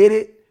you get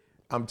it,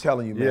 I'm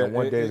telling you, man,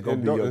 one day is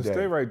going to be your day.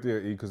 Stay right there,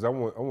 E, because I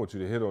want you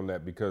to hit on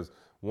that, because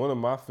one of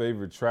my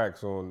favorite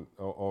tracks on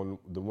one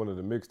of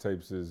the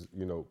mixtapes is,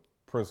 you know,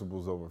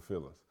 Principles Over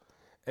Feelings.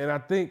 And I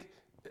think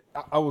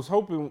I was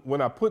hoping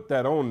when I put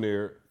that on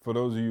there, for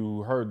those of you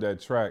who heard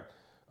that track,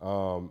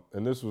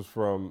 and this was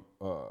from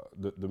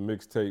the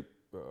mixtape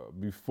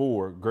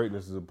before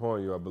Greatness Is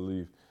Upon You, I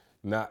believe,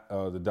 not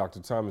the Dr.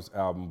 Thomas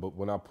album, but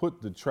when I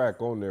put the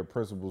track on there,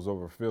 Principles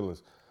Over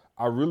Feelings,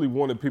 I really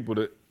wanted people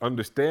to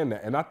understand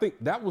that. And I think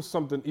that was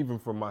something even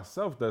for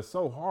myself that's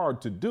so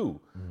hard to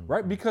do,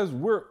 right? Because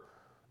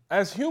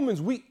as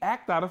humans, we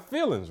act out of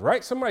feelings,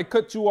 right? Somebody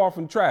cut you off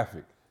in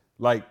traffic.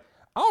 Like,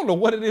 I don't know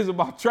what it is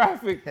about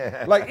traffic.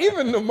 Like,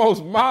 even the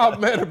most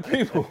mild-mannered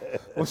people,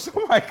 when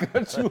somebody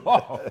cuts you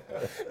off,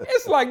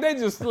 it's like they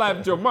just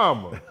slapped your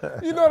mama.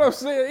 You know what I'm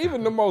saying?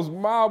 Even the most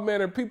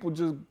mild-mannered people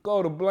just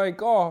go to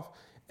blank off.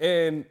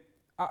 And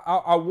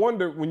I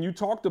wonder, when you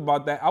talked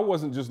about that, I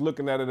wasn't just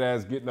looking at it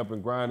as getting up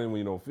and grinding when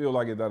you don't feel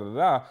like it,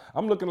 da-da-da.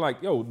 I'm looking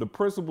like, yo, the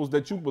principles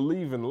that you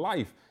believe in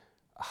life,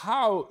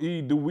 how,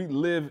 E, do we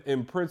live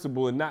in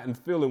principle and not in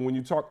feeling when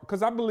you talk?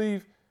 Because I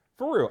believe,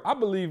 for real, I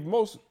believe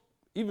most,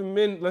 even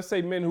men, let's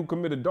say men who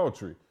commit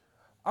adultery,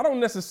 I don't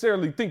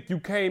necessarily think you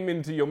came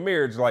into your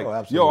marriage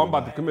like, yo, I'm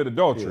about to commit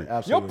adultery.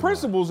 Yeah, your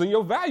principles and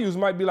your values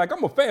might be like,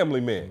 I'm a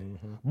family man.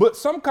 But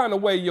some kind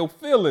of way your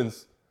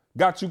feelings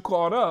got you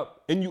caught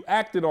up and you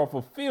acted off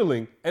of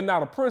feeling and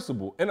not a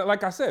principle. And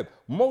like I said,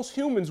 most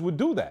humans would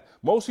do that.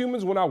 Most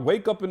humans, when I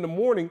wake up in the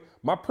morning,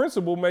 my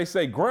principle may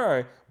say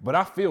grind, but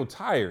I feel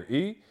tired,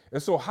 E.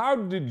 And so how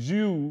did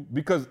you,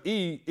 because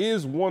E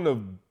is one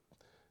of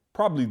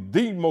probably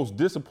the most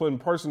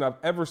disciplined person I've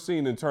ever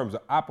seen in terms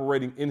of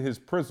operating in his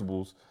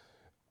principles,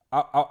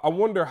 I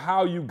wonder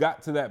how you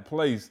got to that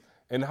place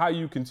and how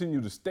you continue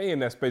to stay in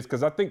that space,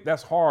 because I think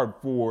that's hard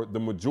for the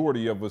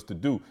majority of us to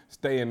do,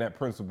 stay in that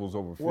principles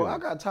over feelings. Well, I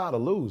got tired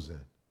of losing.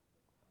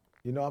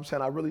 You know what I'm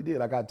saying? I really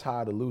did. I got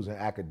tired of losing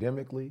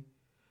academically.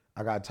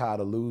 I got tired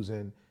of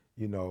losing,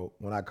 you know,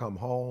 when I come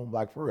home.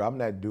 Like, for real, I'm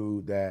that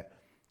dude that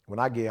when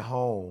I get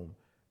home,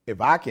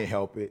 if I can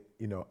help it,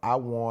 you know,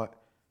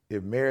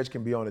 if marriage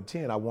can be on a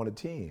 10, I want a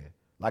 10.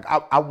 Like,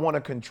 I want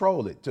to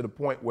control it to the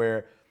point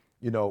where,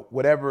 you know,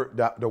 whatever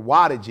the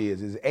wattage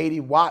is 80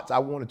 watts, I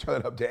want to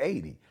turn it up to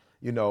 80,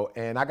 you know,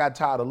 and I got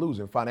tired of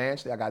losing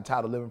financially. I got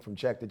tired of living from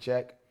check to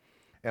check.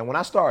 And when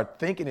I started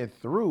thinking it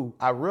through,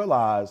 I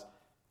realized,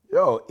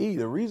 yo, E,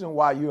 the reason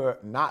why you're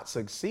not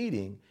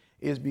succeeding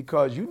is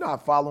because you're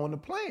not following the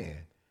plan.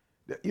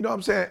 You know what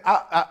I'm saying?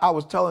 I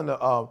was telling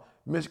the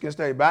Michigan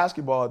State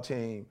basketball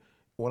team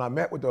when I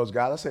met with those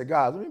guys, I said,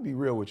 guys, let me be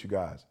real with you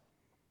guys.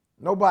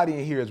 Nobody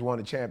in here has won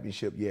a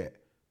championship yet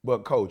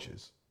but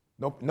coaches.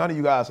 No, none of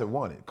you guys have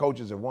won it.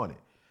 Coaches have won it.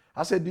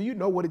 I said, do you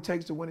know what it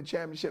takes to win a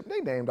championship? They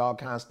named all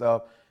kinds of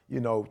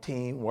stuff,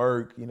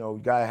 teamwork,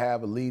 you got to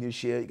have a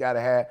leadership, you got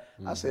to have.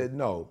 I said,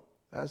 no,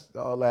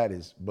 all that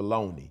is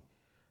baloney.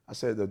 I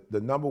said,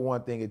 the number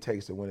one thing it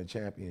takes to win a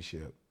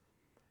championship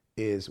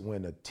is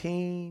when the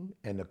team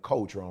and the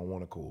coach are on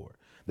one accord.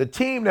 The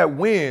team that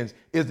wins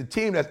is the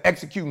team that's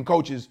executing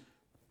coach's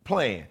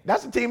plan.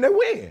 That's the team that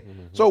wins.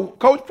 Mm-hmm. So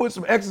coach puts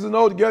some X's and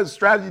O's together,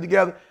 strategy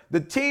together.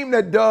 The team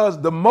that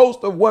does the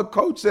most of what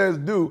coach says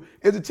do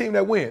is the team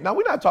that wins. Now,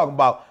 we're not talking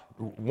about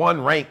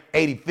one ranked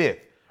 85th.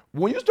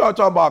 When you start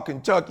talking about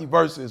Kentucky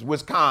versus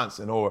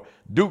Wisconsin or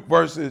Duke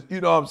versus,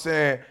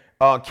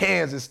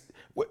 Kansas,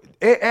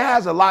 it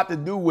has a lot to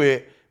do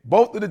with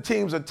both of the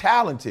teams are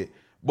talented,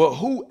 but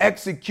who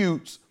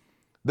executes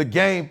the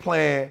game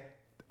plan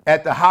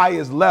at the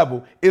highest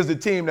level is the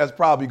team that's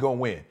probably going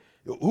to win.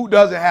 Who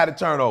doesn't have the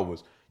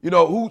turnovers?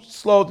 Who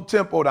slows the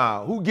tempo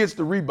down? Who gets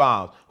the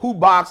rebounds? Who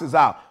boxes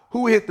out?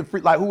 Who hit the free?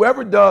 Like,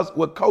 whoever does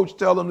what coach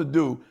tell them to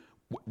do,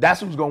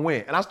 that's who's going to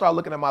win. And I started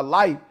looking at my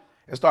life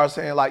and started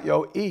saying, like,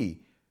 yo,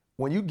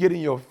 when you get in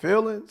your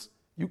feelings,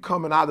 you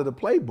coming out of the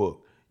playbook.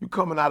 You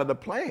coming out of the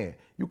plan.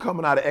 You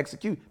coming out of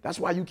execute. That's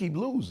why you keep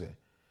losing.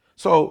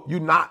 So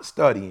you're not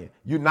studying.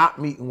 You're not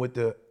meeting with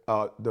the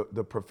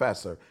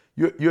professor.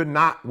 You're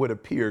not with a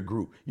peer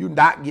group. You're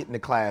not getting to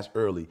class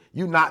early.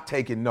 You're not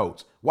taking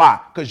notes. Why?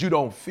 Because you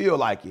don't feel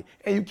like it.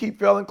 And you keep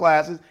failing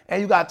classes,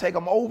 and you got to take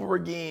them over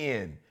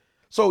again.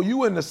 So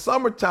you in the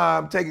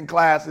summertime taking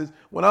classes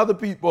when other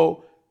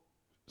people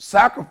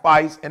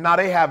sacrifice, and now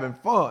they having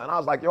fun. And I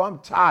was like, yo, I'm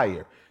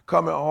tired.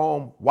 Coming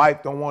home,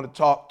 wife don't want to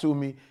talk to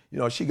me.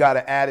 She got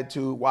an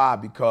attitude. Why?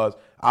 Because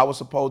I was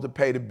supposed to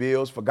pay the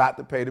bills, forgot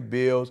to pay the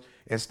bills.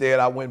 Instead,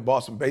 I went and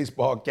bought some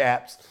baseball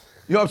caps.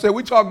 You know what I'm saying?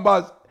 We talking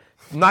about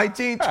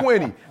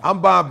 1920.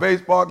 I'm buying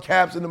baseball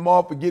caps in the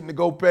mall, forgetting to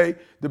go pay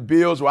the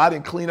bills, or I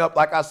didn't clean up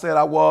like I said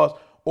I was,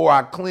 or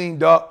I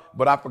cleaned up,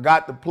 but I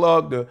forgot to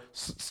plug the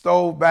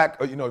stove back,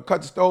 or,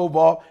 cut the stove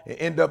off and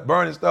end up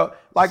burning stuff.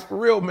 Like, for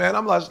real, man,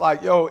 I'm just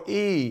like, yo,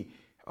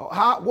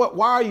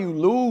 why are you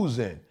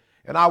losing?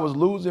 And I was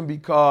losing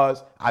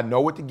because I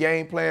know what the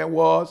game plan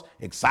was,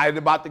 excited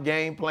about the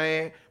game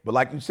plan, but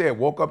like you said,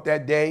 woke up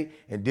that day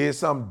and did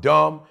something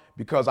dumb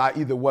because I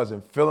either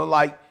wasn't feeling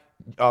like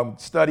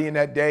studying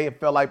that day and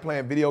felt like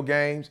playing video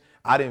games.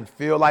 I didn't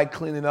feel like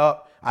cleaning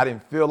up. I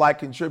didn't feel like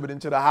contributing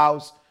to the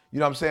house. You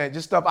know what I'm saying?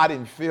 Just stuff I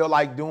didn't feel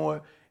like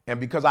doing. And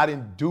because I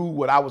didn't do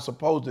what I was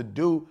supposed to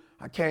do,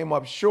 I came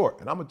up short.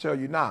 And I'm going to tell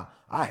you now,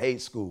 I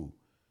hate school.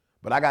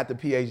 But I got the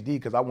PhD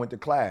because I went to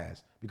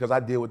class, because I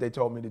did what they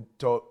told me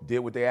to did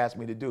what they asked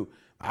me to do.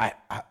 I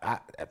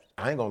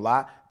ain't gonna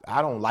lie,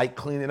 I don't like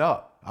cleaning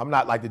up. I'm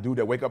not like the dude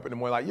that wake up in the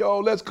morning like, yo,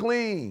 let's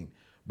clean.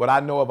 But I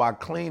know if I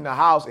clean the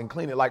house and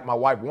clean it like my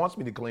wife wants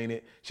me to clean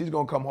it, she's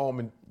gonna come home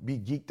and be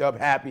geeked up,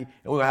 happy, and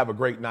we're gonna have a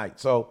great night.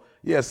 So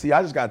yeah, see,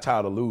 I just got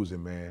tired of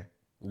losing, man.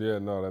 Yeah,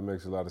 no, that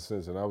makes a lot of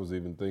sense. And I was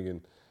even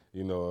thinking,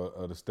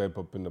 the step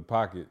up in the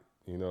pocket.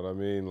 You know what I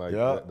mean? Like,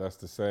 that's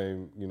the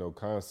same,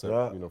 concept,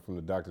 from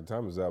the Dr.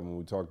 Thomas album when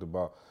we talked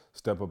about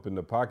step up in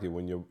the pocket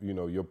when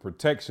your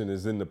protection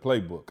is in the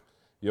playbook.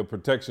 Your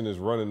protection is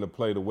running the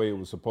play the way it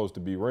was supposed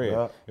to be ran.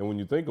 Yeah. And when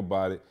you think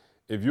about it,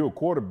 if you're a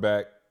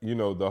quarterback,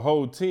 the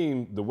whole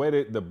team, the way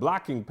that the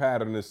blocking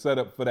pattern is set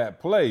up for that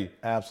play.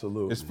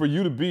 Absolutely. It's for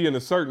you to be in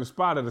a certain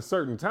spot at a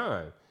certain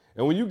time.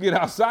 And when you get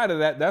outside of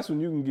that, that's when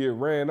you can get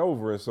ran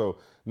over. And so,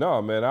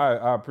 no, man,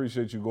 I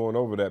appreciate you going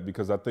over that,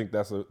 because I think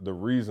that's the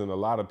reason a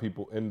lot of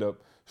people end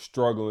up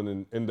struggling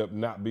and end up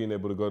not being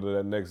able to go to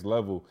that next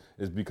level,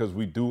 is because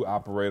we do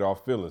operate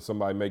off feelings.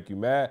 Somebody make you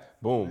mad,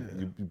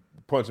 boom, you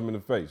punch them in the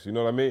face. You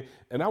know what I mean?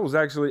 And I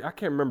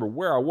can't remember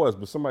where I was,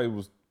 but somebody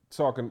was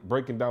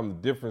breaking down the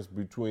difference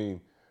between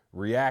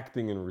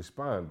reacting and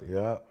responding.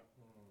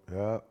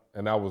 Yeah.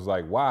 And I was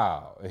like,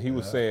 wow. And he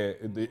was saying,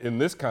 in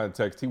this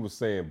context, he was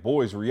saying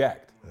boys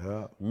react,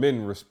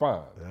 men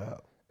respond. Yeah.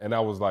 And I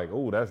was like,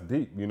 oh, that's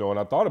deep, and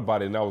I thought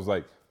about it, and I was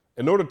like,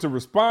 in order to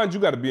respond, you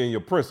got to be in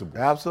your principles.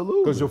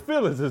 Absolutely. Because your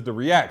feelings is the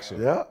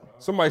reaction. Yeah.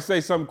 Somebody say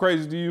something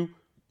crazy to you,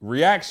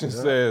 reaction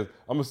says,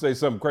 I'm going to say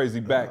something crazy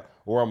back,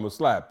 or I'm going to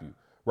slap you,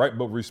 right?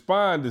 But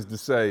respond is to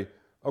say,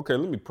 okay,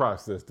 let me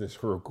process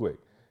this real quick.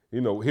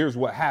 Here's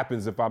what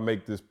happens if I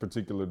make this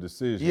particular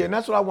decision. Yeah, and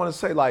that's what I want to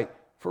say, like,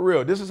 for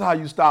real, this is how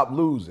you stop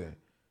losing.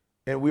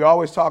 And we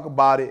always talk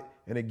about it.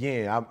 And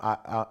again,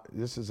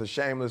 this is a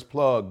shameless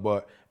plug,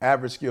 but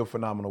Average Skill,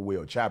 Phenomenal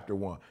Will, Chapter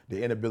 1,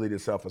 the inability to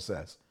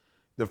self-assess.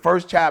 The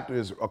first chapter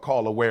is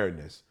called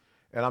awareness.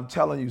 And I'm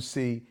telling you,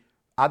 see,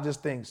 I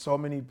just think so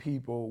many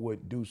people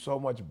would do so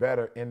much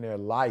better in their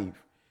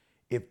life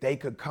if they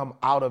could come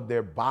out of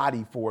their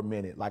body for a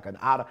minute, like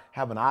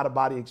have an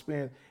out-of-body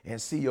experience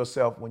and see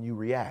yourself when you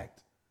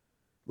react.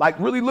 Like,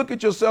 really look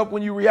at yourself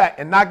when you react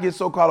and not get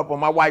so caught up on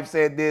my wife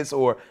said this,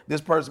 or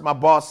this person, my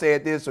boss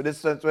said this, or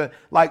this.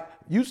 Like,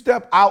 you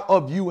step out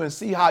of you and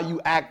see how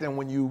you acting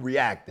when you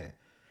reacting.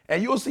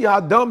 And you'll see how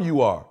dumb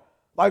you are.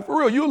 Like, for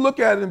real, you'll look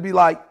at it and be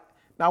like,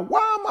 now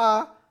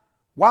why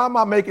am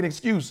I making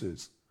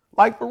excuses?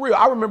 Like, for real,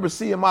 I remember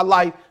seeing my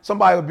life,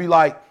 somebody would be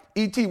like,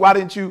 E.T., why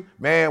didn't you?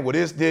 Man, well,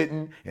 this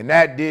didn't, and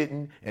that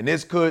didn't, and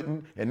this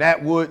couldn't, and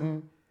that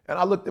wouldn't. And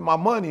I looked at my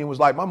money and was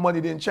like, my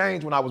money didn't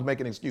change when I was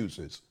making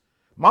excuses.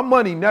 My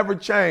money never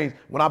changed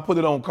when I put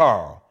it on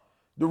Carl.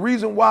 The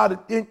reason why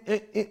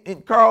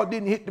Carl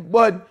didn't hit the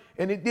button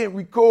and it didn't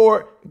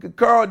record,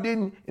 Carl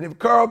didn't, and if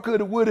Carl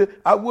could have, would have,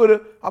 I would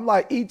have. I'm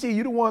like, E.T.,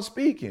 you the one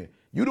speaking.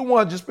 You the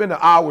one just spend an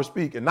hour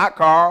speaking, not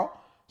Carl.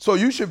 So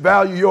you should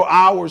value your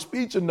hour of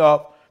speech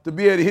enough to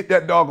be able to hit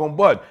that doggone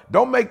button.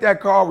 Don't make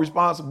that Carl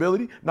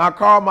responsibility. Now,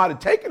 Carl might have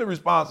taken the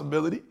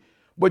responsibility,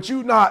 but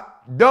you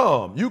not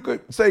dumb. You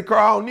could say, Carl,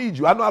 I don't need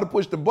you. I know how to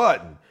push the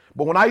button.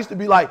 But when I used to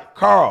be like,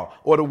 Carl,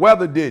 or the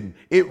weather didn't,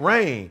 it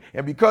rained,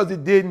 and because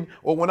it didn't,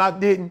 or when I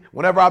didn't,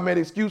 whenever I made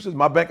excuses,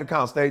 my bank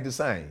account stayed the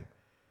same.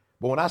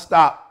 But when I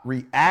stopped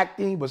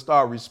reacting, but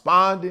started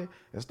responding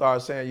and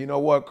started saying, you know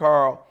what,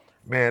 Carl,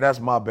 man, that's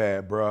my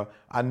bad, bro.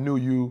 I knew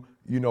you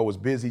was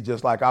busy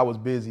just like I was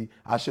busy.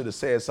 I should have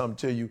said something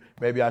to you.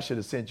 Maybe I should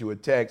have sent you a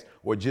text,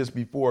 or just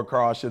before,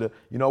 Carl, I should have,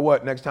 you know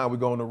what, next time we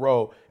go on the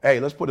road, hey,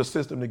 let's put a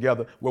system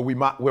together where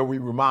we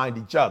remind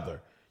each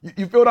other.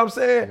 You feel what I'm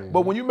saying? Mm-hmm.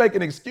 But when you're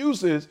making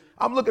excuses,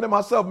 I'm looking at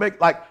myself,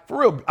 for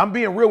real, I'm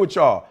being real with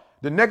y'all.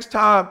 The next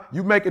time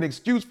you make an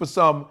excuse for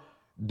something,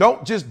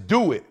 don't just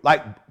do it.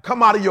 Like,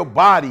 come out of your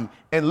body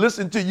and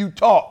listen to you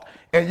talk.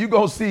 And you're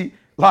going to see,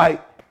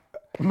 like,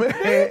 man.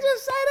 Did you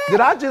just say that?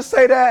 Did I just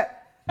say that?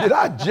 Did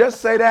I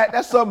just say that?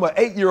 That's something an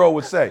 8-year-old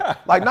would say.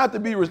 Like, not to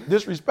be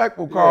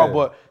disrespectful, Carl,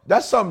 but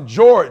that's something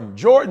Jordan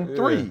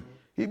 3.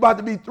 He about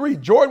to be 3.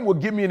 Jordan will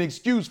give me an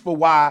excuse for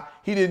why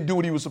he didn't do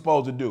what he was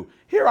supposed to do.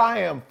 Here I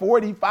am,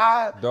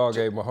 45. Dog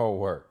ate my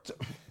homework.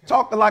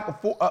 Talking like a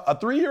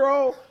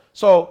 3-year-old.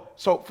 So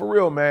for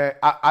real, man,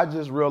 I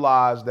just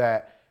realized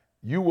that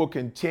you will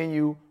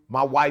continue.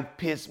 My wife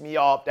pissed me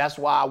off. That's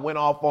why I went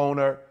off on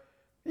her.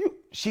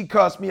 She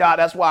cussed me out.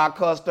 That's why I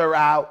cussed her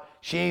out.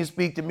 She ain't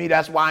speak to me.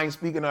 That's why I ain't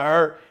speaking to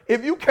her.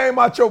 If you came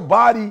out your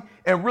body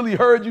and really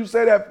heard you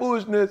say that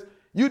foolishness,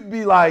 you'd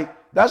be like,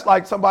 that's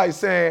like somebody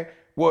saying,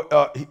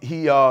 well,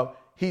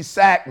 he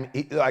sacked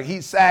me.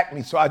 He sacked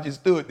me, so I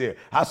just stood there.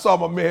 I saw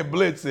my man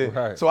blitzing,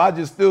 right. So I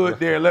just stood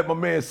there and let my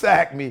man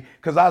sack me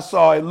because I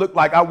saw it looked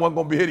like I wasn't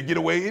going to be able to get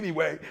away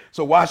anyway.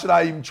 So why should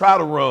I even try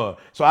to run?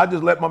 So I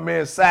just let my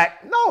man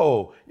sack.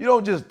 No, you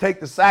don't just take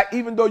the sack.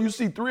 Even though you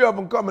see 3 of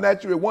them coming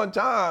at you at one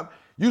time,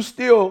 you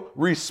still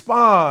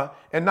respond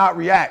and not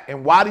react.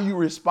 And why do you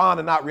respond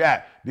and not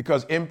react?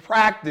 Because in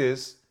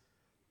practice,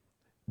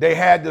 they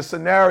had the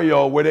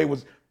scenario where they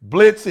was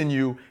blitzing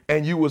you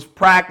and you was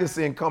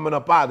practicing coming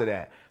up out of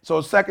that. So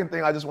second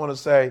thing I just want to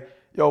say,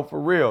 yo, for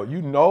real,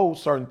 you know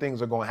certain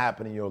things are going to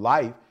happen in your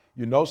life.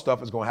 You know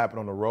stuff is going to happen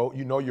on the road.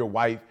 You know your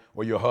wife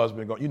or your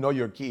husband going, you know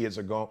your kids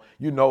are going,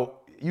 you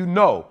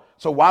know.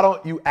 So why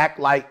don't you act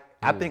like,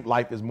 I think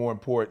life is more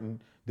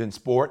important than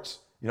sports.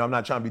 You know, I'm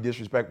not trying to be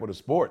disrespectful to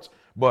sports,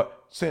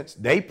 but since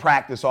they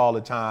practice all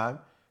the time,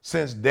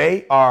 since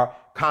they are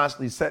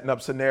constantly setting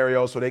up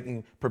scenarios so they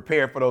can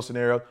prepare for those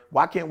scenarios,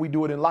 why can't we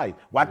do it in life?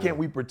 Why can't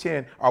we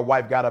pretend our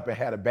wife got up and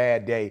had a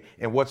bad day,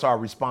 and what's our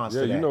response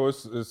to that? Yeah, you know,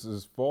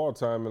 it's fall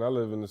time, and I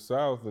live in the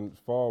South, and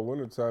fall,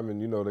 winter time,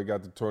 and, you know, they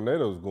got the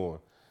tornadoes going.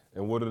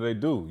 And what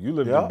do? You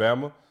live in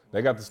Bama.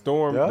 They got the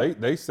storm.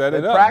 They set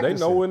it up. Practicing. They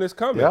know when it's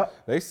coming.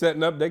 They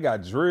setting up. They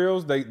got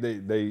drills. They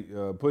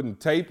putting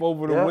tape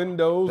over the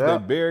windows. They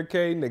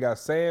barricading. They got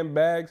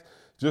sandbags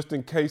just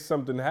in case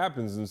something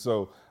happens. And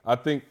so I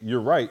think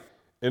you're right.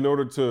 In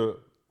order to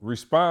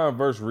respond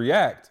versus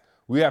react,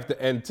 we have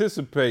to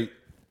anticipate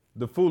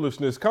the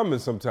foolishness coming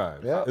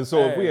sometimes. And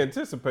so if we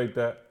anticipate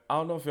that. I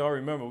don't know if y'all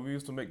remember, we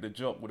used to make the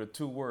joke with the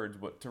 2 words,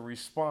 but to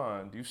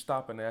respond, you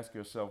stop and ask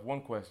yourself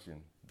one question,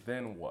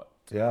 then what?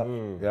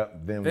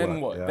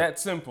 Then what? That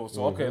simple.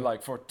 So, okay,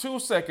 like for 2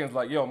 seconds,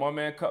 like, yo, my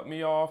man cut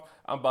me off.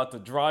 I'm about to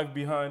drive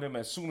behind him.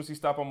 As soon as he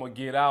stops, I'm going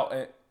to get out.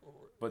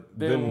 But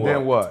then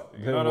what?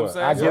 You know what I'm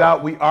saying? I get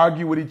out, we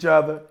argue with each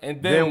other.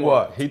 And then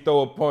what? He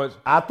throw a punch.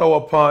 I throw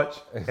a punch.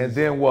 And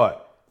then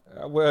what?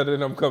 Well,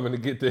 then I'm coming to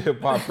get the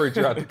hip-hop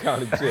preacher out the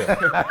county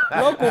jail.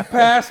 Local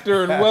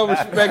pastor and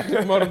well-respected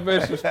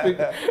motivational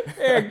speaker,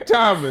 Eric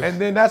Thomas. And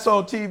then that's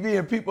on TV,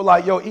 and people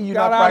like, yo, E, you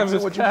not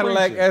practicing what you preaching.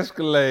 Cadillac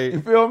Escalade.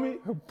 You feel me?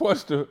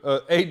 Punched a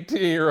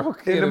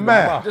 18-year-old kid in the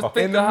mouth. Just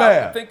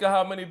think of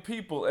how many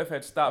people, if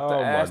had stopped to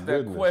ask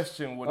that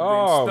question, would have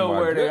been still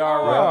where they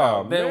are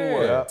right now.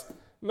 Then what?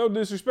 No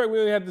disrespect, we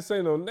don't have to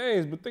say no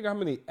names, but think how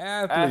many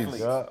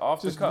athletes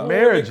off the cuff.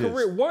 Marriages.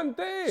 Career, one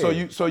day.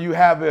 So you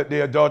have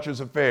the adulterous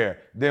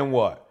affair. Then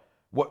what?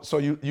 So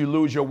you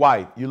lose your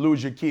wife, you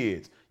lose your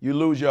kids, you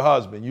lose your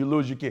husband, you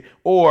lose your kid,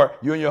 or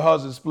you and your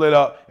husband split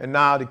up, and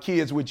now the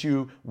kids with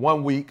you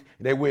 1 week,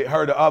 they with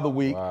her the other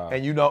week,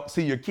 and you don't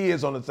see your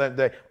kids on the same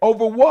day.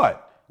 Over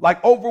what? Like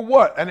over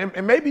what?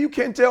 And maybe you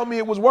can't tell me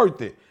it was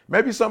worth it.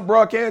 Maybe some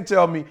bro can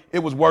tell me it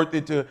was worth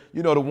it to,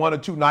 you know, the 1 or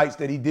 2 nights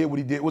that he did what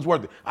he did was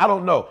worth it. I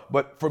don't know.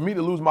 But for me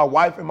to lose my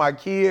wife and my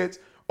kids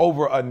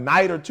over a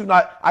night or 2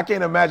 nights, I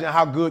can't imagine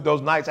how good those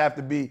nights have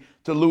to be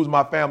to lose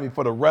my family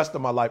for the rest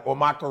of my life or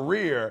my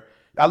career.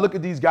 I look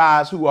at these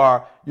guys who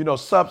are, you know,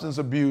 substance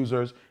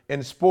abusers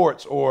in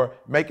sports or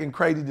making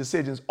crazy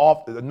decisions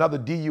off another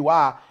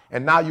DUI,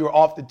 and now you're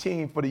off the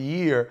team for the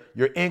year,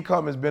 your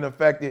income has been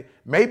affected.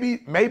 Maybe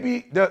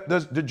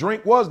the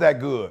drink was that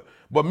good,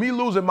 but me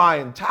losing my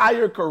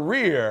entire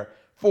career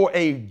for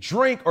a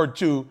drink or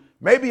two,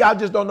 maybe I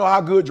just don't know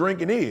how good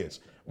drinking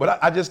is.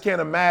 But I just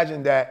can't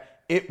imagine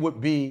that it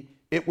would be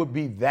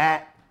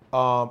that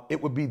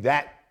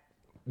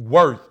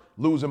worth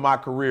losing my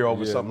career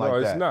over something like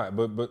that. No, it's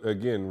not. But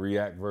again,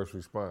 react versus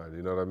respond.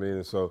 You know what I mean?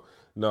 And so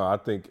no, I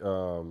think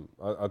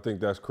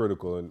that's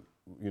critical, and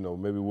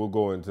maybe we'll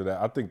go into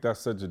that. I think that's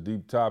such a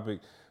deep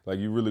topic. Like,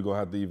 you really gonna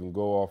have to even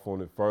go off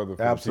on it further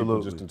for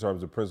people, just in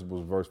terms of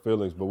principles versus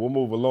feelings. But we'll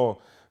move along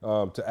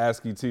to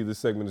Ask ET. This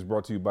segment is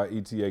brought to you by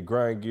ETA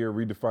Grind Gear,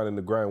 redefining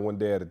the grind one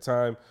day at a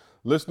time.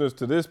 Listeners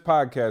to this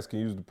podcast can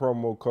use the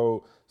promo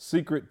code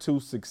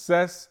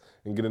SECRET2SUCCESS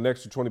and get an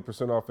extra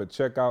 20% off at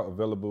checkout,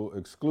 available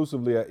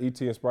exclusively at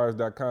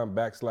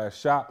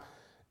etinspires.com/shop.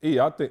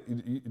 I think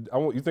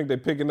you think they're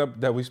picking up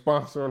that we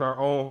sponsoring our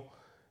own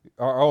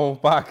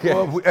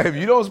podcast. Well, if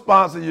you don't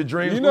sponsor your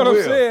dreams, you know what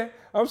I'm saying?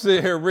 I'm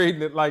sitting here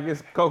reading it like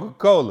it's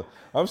Coca-Cola.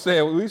 I'm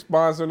saying we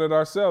sponsoring it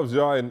ourselves,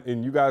 y'all,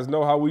 and you guys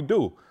know how we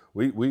do.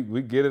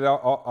 We get it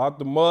out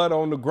the mud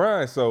on the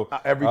grind. So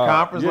every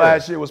conference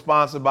last year was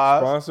sponsored by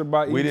us. Sponsored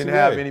by ETA. We didn't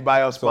have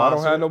anybody else sponsored.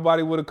 So I don't have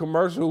nobody with a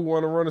commercial who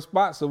want to run a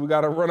spot, so we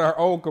got to run our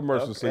own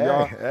commercial. Okay. So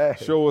y'all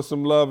show us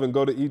some love and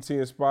go to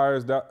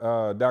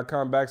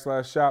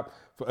etinspires.com/shop.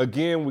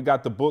 Again, we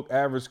got the book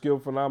Average Skill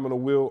Phenomenal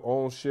Will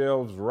on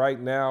shelves right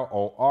now,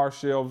 on our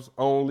shelves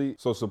only.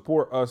 So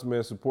support us,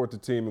 man. Support the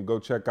team and go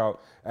check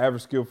out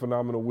Average Skill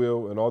Phenomenal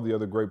Will and all the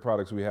other great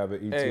products we have at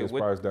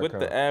etinspires.com. With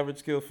the Average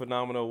Skill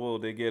Phenomenal Will,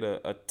 they get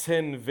a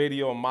 10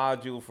 video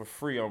module for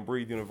free on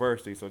Breathe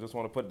University. So just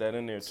want to put that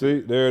in there too.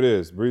 See, there it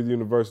is. Breathe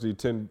University,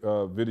 10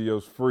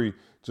 videos free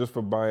just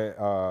for buying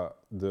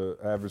the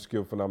Average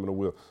Skill Phenomenal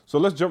Will. So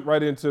let's jump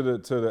right into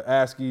the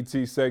Ask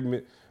ET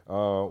segment.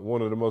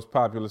 One of the most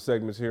popular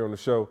segments here on the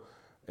show.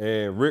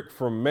 And Rick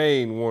from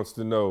Maine wants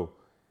to know,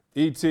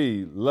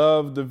 E.T.,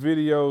 love the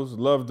videos,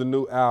 love the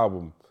new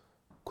album.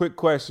 Quick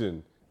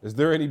question, is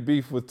there any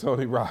beef with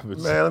Tony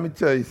Robbins? Man, let me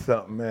tell you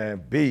something,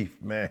 man.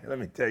 Beef, man. Let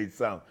me tell you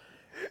something.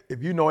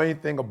 If you know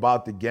anything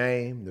about the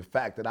game, the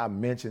fact that I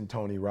mentioned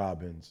Tony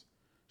Robbins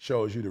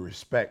shows you the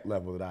respect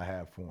level that I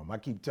have for him. I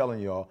keep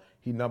telling y'all,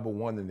 he number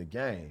one in the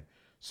game.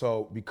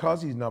 So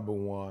because he's number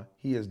one,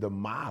 he is the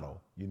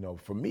model,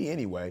 for me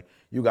anyway.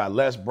 You got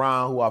Les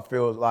Brown, who I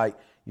feel like,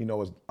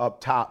 is up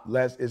top.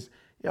 Les is,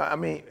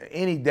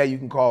 any day you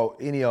can call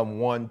any of them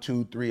 1,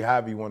 2, 3,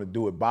 however you want to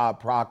do it. Bob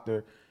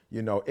Proctor,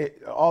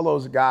 all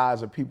those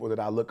guys are people that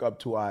I look up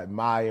to, I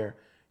admire,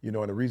 and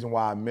the reason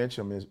why I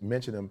mention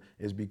them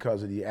is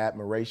because of the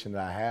admiration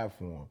that I have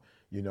for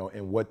them,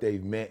 and what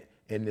they've meant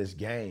in this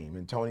game.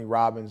 And Tony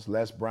Robbins,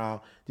 Les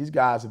Brown, these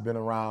guys have been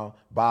around.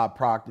 Bob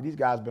Proctor, these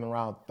guys have been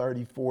around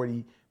 30,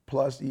 40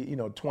 plus,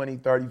 20,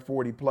 30,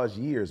 40 plus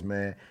years,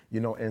 man.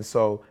 And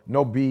so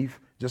no beef,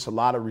 just a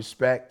lot of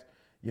respect,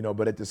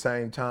 but at the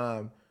same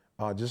time,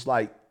 just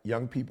like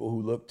young people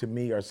who look to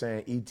me are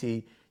saying,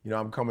 E.T.,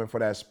 I'm coming for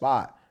that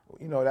spot.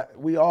 That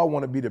we all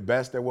want to be the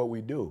best at what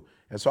we do.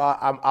 And so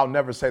I'll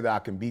never say that I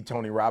can beat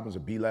Tony Robbins or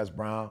beat Les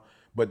Brown,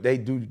 but they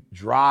do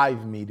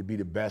drive me to be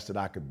the best that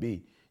I could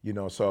be.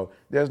 So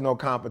there's no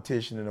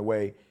competition in a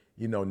way,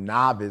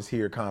 novice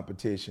here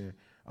competition,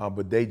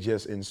 but they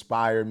just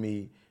inspire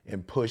me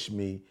and push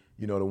me,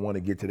 to want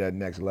to get to that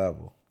next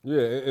level.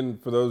 Yeah,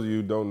 and for those of you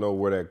who don't know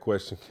where that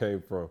question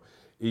came from,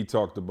 he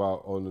talked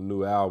about on the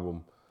new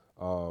album,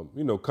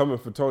 coming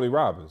for Tony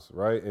Robbins,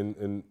 right?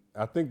 And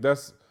I think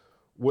that's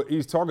what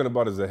he's talking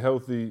about is a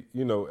healthy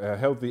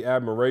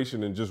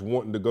admiration and just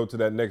wanting to go to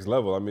that next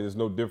level. I mean, it's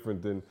no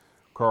different than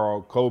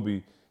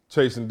Kobe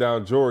chasing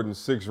down Jordan's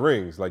 6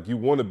 rings. Like, you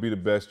want to be the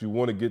best, you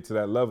want to get to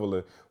that level,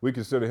 and we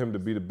consider him to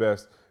be the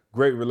best.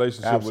 Great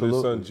relationship with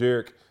his son,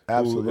 Jarek,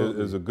 who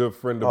is a good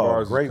friend of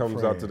ours who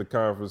comes out to the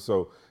conference.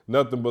 So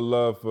nothing but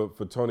love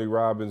for Tony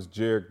Robbins,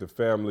 Jarek, the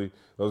family.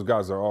 Those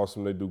guys are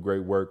awesome. They do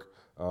great work.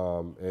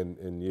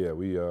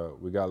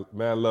 We got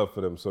mad love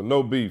for them. So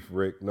no beef,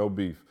 Rick, no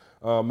beef.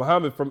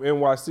 Muhammad from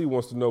NYC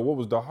wants to know, what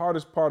was the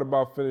hardest part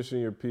about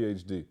finishing your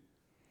PhD?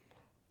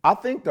 I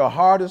think the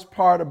hardest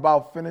part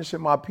about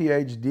finishing my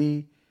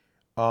PhD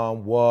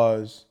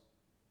was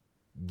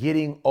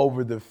getting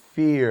over the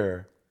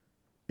fear.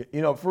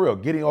 For real,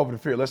 getting over the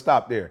fear. Let's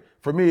stop there.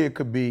 For me, it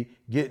could be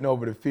getting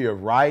over the fear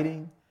of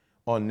writing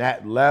on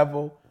that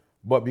level,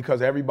 but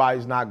because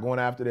everybody's not going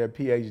after their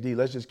PhD,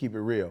 let's just keep it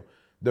real.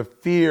 The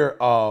fear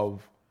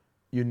of,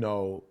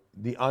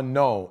 the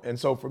unknown. And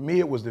so for me,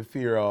 it was the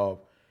fear of,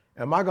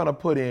 am I going to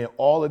put in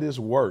all of this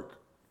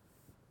work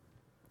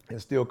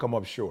and still come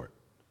up short?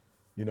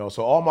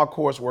 So all my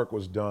coursework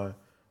was done,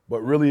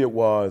 but really it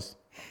was,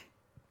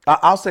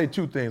 I'll say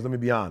 2 things, let me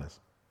be honest.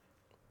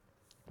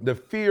 The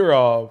fear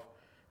of,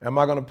 am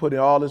I going to put in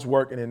all this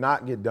work and it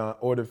not get done?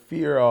 Or the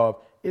fear of,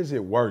 is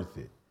it worth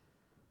it?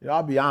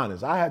 I'll be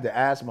honest, I had to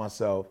ask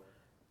myself,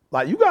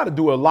 like, you got to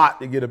do a lot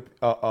to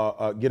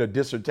get a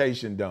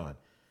dissertation done.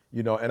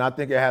 and I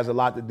think it has a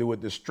lot to do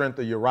with the strength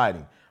of your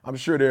writing. I'm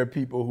sure there are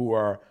people who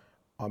are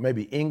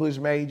maybe English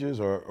majors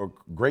or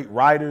great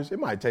writers. It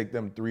might take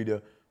them 3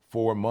 to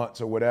 4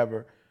 months or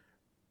whatever.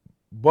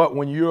 But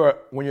when you're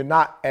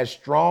not as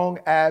strong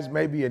as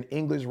maybe an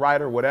English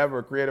writer, whatever,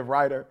 a creative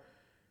writer,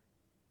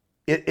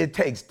 it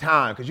takes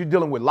time because you're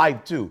dealing with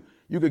life too.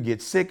 You could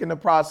get sick in the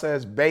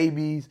process,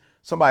 babies,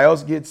 somebody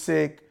else gets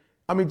sick.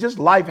 I mean, just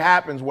life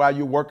happens while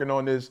you're working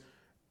on this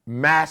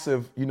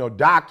massive,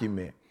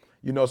 document.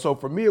 So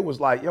for me, it was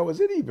like, is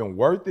it even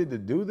worth it to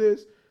do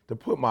this? To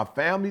put my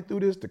family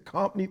through this, the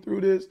company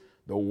through this,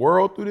 the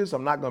world through this?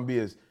 I'm not going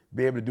to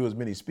be able to do as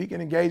many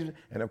speaking engagements.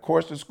 And of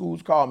course, the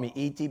schools called me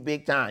E.T.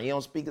 big time. He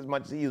don't speak as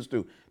much as he used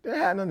to. That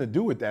had nothing to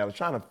do with that. I was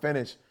trying to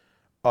finish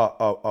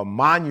a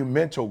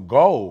monumental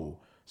goal.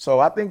 So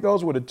I think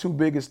those were the two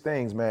biggest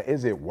things, man.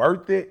 Is it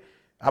worth it?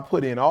 I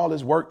put in all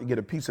this work to get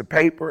a piece of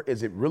paper.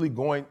 Is it really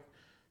going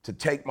to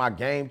take my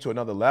game to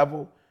another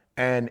level?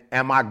 And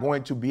am I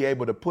going to be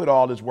able to put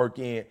all this work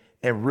in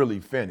and really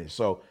finish?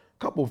 So a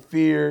couple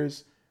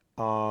fears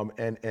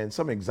and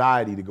some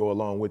anxiety to go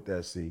along with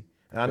that, see.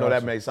 And I know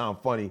that may sound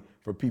funny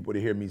for people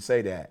to hear me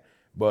say that,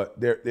 but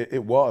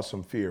it was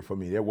some fear for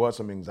me. There was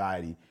some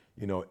anxiety,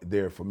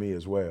 there for me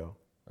as well.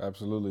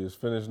 Absolutely. It's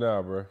finished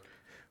now, bro.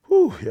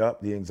 Whew,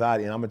 yep, the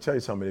anxiety. And I'm going to tell you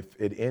something. If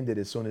it ended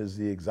as soon as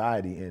the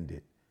anxiety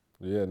ended.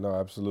 Yeah, no,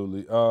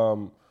 absolutely.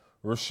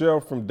 Rochelle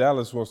from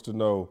Dallas wants to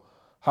know,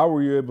 how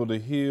were you able to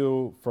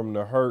heal from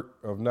the hurt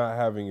of not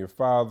having your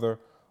father?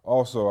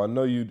 Also, I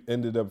know you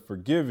ended up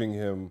forgiving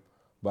him,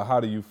 but how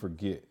do you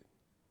forget?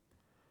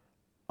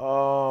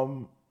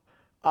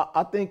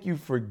 I think you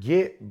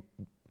forget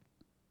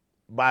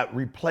by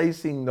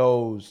replacing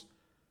those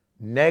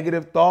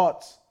negative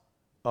thoughts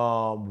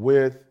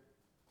with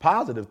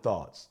positive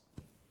thoughts.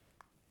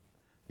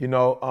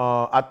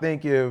 I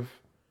think if,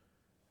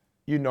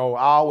 I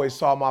always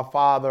saw my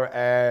father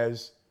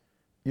as,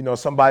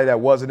 somebody that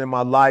wasn't in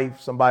my life,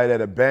 somebody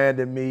that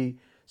abandoned me,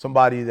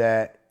 somebody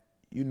that,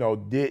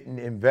 didn't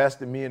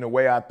invest in me in the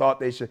way I thought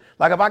they should.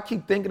 Like if I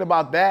keep thinking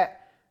about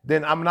that,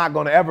 then I'm not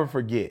going to ever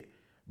forget.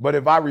 But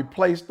if I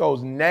replace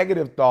those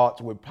negative thoughts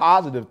with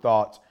positive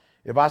thoughts,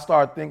 if I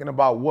start thinking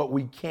about what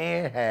we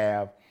can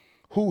have,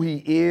 who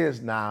he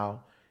is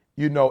now,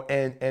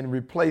 and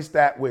replace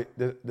that with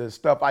the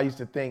stuff I used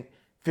to think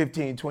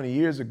 15, 20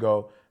 years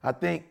ago, I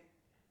think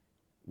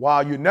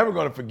while you're never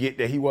going to forget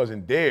that he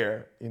wasn't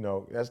there,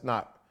 that's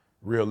not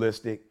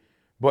realistic,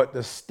 but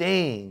the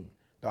sting,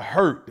 the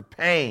hurt, the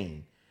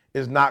pain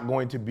is not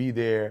going to be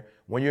there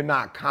when you're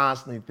not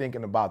constantly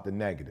thinking about the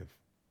negative.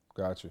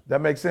 Gotcha.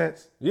 That makes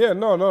sense? Yeah,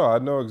 no, I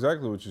know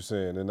exactly what you're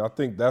saying. And I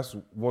think that's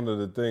one of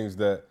the things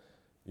that,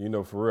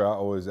 for real, I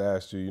always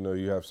asked you,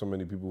 you have so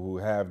many people who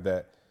have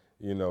that,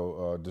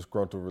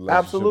 disgruntled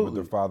relationship Absolutely. with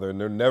their father,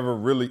 and they're never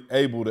really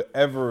able to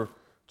ever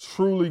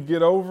truly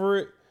get over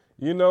it,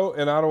 and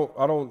I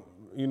don't,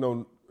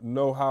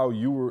 know how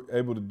you were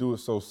able to do it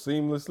so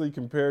seamlessly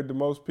compared to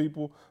most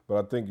people, but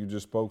I think you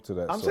just spoke to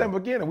that. I'm saying,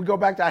 again, we go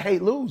back to I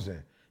hate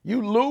losing.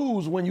 You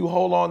lose when you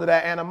hold on to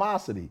that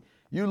animosity.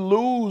 You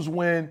lose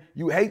when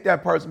you hate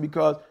that person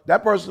because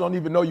that person don't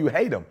even know you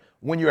hate them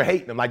when you're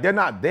hating them. Like they're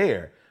not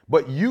there.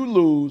 But you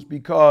lose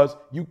because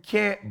you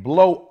can't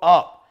blow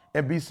up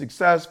and be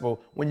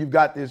successful when you've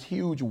got this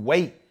huge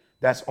weight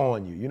that's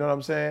on you. You know what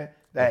I'm saying?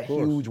 That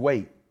huge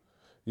weight.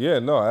 Yeah,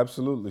 no,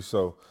 absolutely.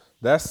 So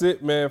that's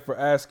it, man, for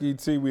Ask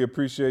ET. We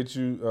appreciate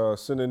you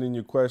sending in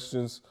your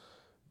questions.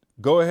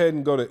 Go ahead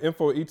and go to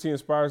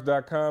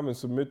info@etinspires.com and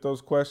submit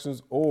those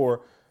questions,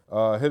 or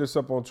hit us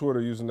up on Twitter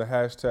using the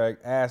hashtag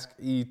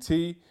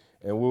AskET,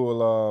 and we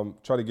will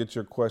try to get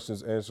your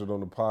questions answered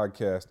on the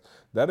podcast.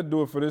 That'll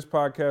do it for this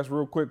podcast.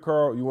 Real quick,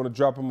 Carl, you want to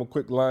drop them a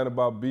quick line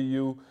about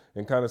BU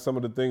and kind of some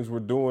of the things we're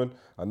doing?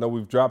 I know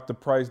we've dropped the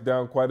price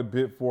down quite a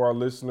bit for our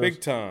listeners.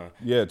 Big time.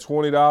 Yeah,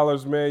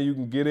 $20, man. You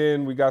can get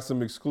in. We got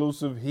some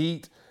exclusive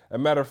heat. As a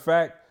matter of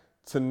fact,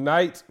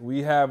 tonight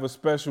we have a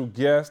special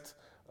guest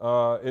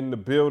in the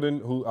building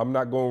who I'm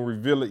not going to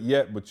reveal it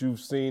yet, but you've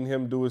seen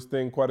him do his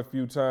thing quite a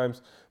few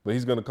times. But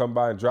he's going to come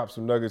by and drop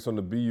some nuggets on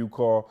the BU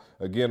call.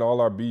 Again,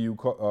 all our BU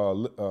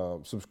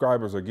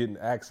subscribers are getting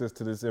access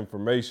to this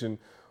information.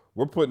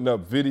 We're putting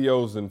up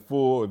videos in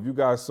full. If you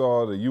guys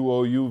saw the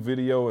UOU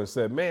video and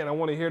said, man, I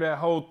want to hear that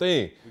whole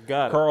thing,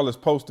 Carl is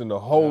posting the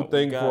whole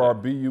thing for our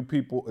BU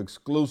people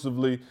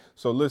exclusively.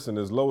 So listen,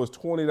 as low as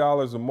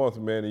 $20 a month,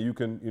 man, and you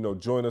can,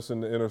 join us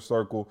in the inner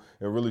circle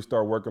and really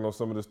start working on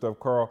some of this stuff.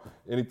 Carl,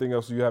 anything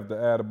else you have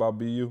to add about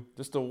BU?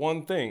 Just the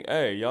one thing.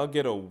 Hey, y'all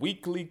get a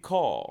weekly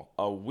call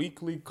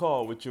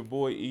with your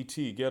boy ET.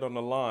 Get on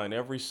the line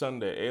every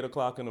Sunday, 8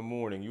 o'clock in the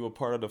morning. You are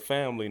part of the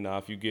family now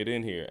if you get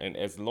in here. And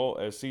as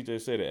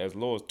CJ said, as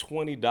low as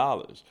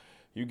 $20.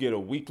 You get a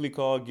weekly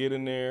call, get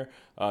in there.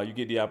 You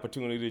get the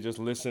opportunity to just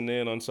listen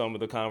in on some of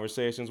the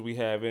conversations we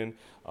have in.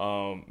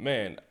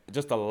 Man,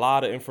 just a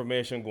lot of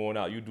information going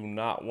out. You do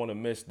not want to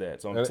miss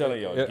that. So I'm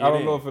telling y'all, I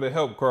don't know if it'll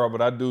help, Carl,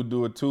 but I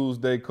do a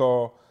Tuesday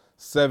call,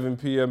 7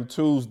 p.m.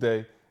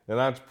 Tuesday. an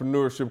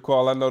entrepreneurship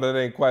call. I know that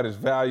ain't quite as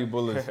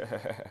valuable as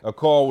a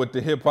call with the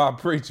hip hop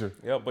preacher.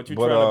 Yeah, but you're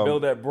trying to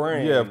build that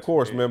brand. Yeah, of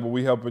course, man. But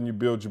we helping you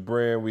build your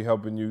brand. We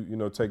helping you,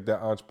 take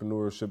that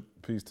entrepreneurship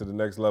piece to the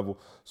next level.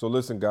 So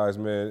listen, guys,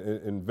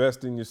 man,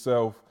 invest in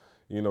yourself.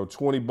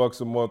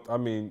 $20 a month. I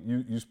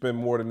mean, you spend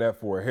more than that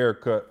for a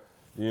haircut.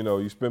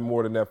 You spend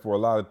more than that for a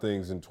lot of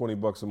things, and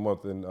 $20 a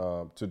month and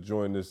to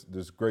join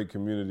this great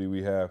community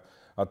we have,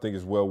 I think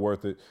is well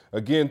worth it.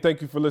 Again,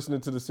 thank you for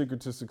listening to the Secret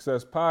to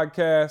Success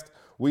podcast.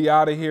 We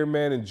out of here,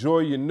 man. Enjoy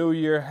your new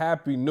year.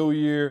 Happy New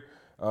Year.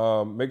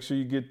 Make sure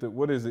you get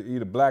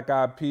eat a black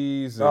eyed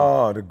peas.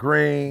 The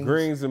greens.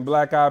 Greens and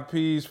black eyed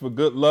peas for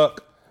good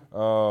luck.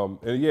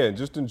 And yeah,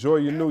 just enjoy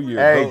your new year.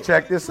 Hey,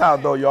 check this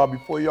out though, y'all.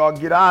 Before y'all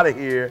get out of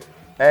here,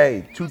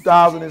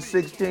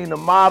 2016, the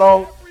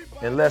motto,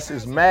 unless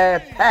it's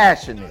mad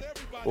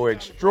passionate or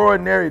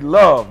extraordinary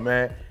love,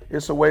 man,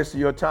 it's a waste of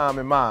your time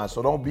and mine.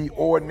 So don't be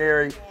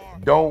ordinary.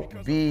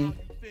 Don't be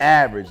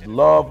average.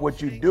 Love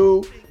what you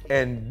do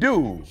and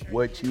do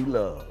what you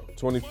love.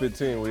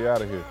 2015, we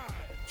out of here.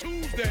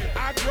 Tuesday,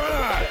 I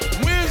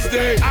grind.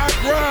 Wednesday, I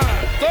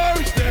grind.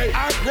 Thursday,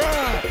 I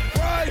grind.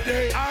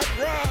 Friday, I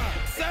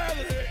grind.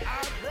 Saturday,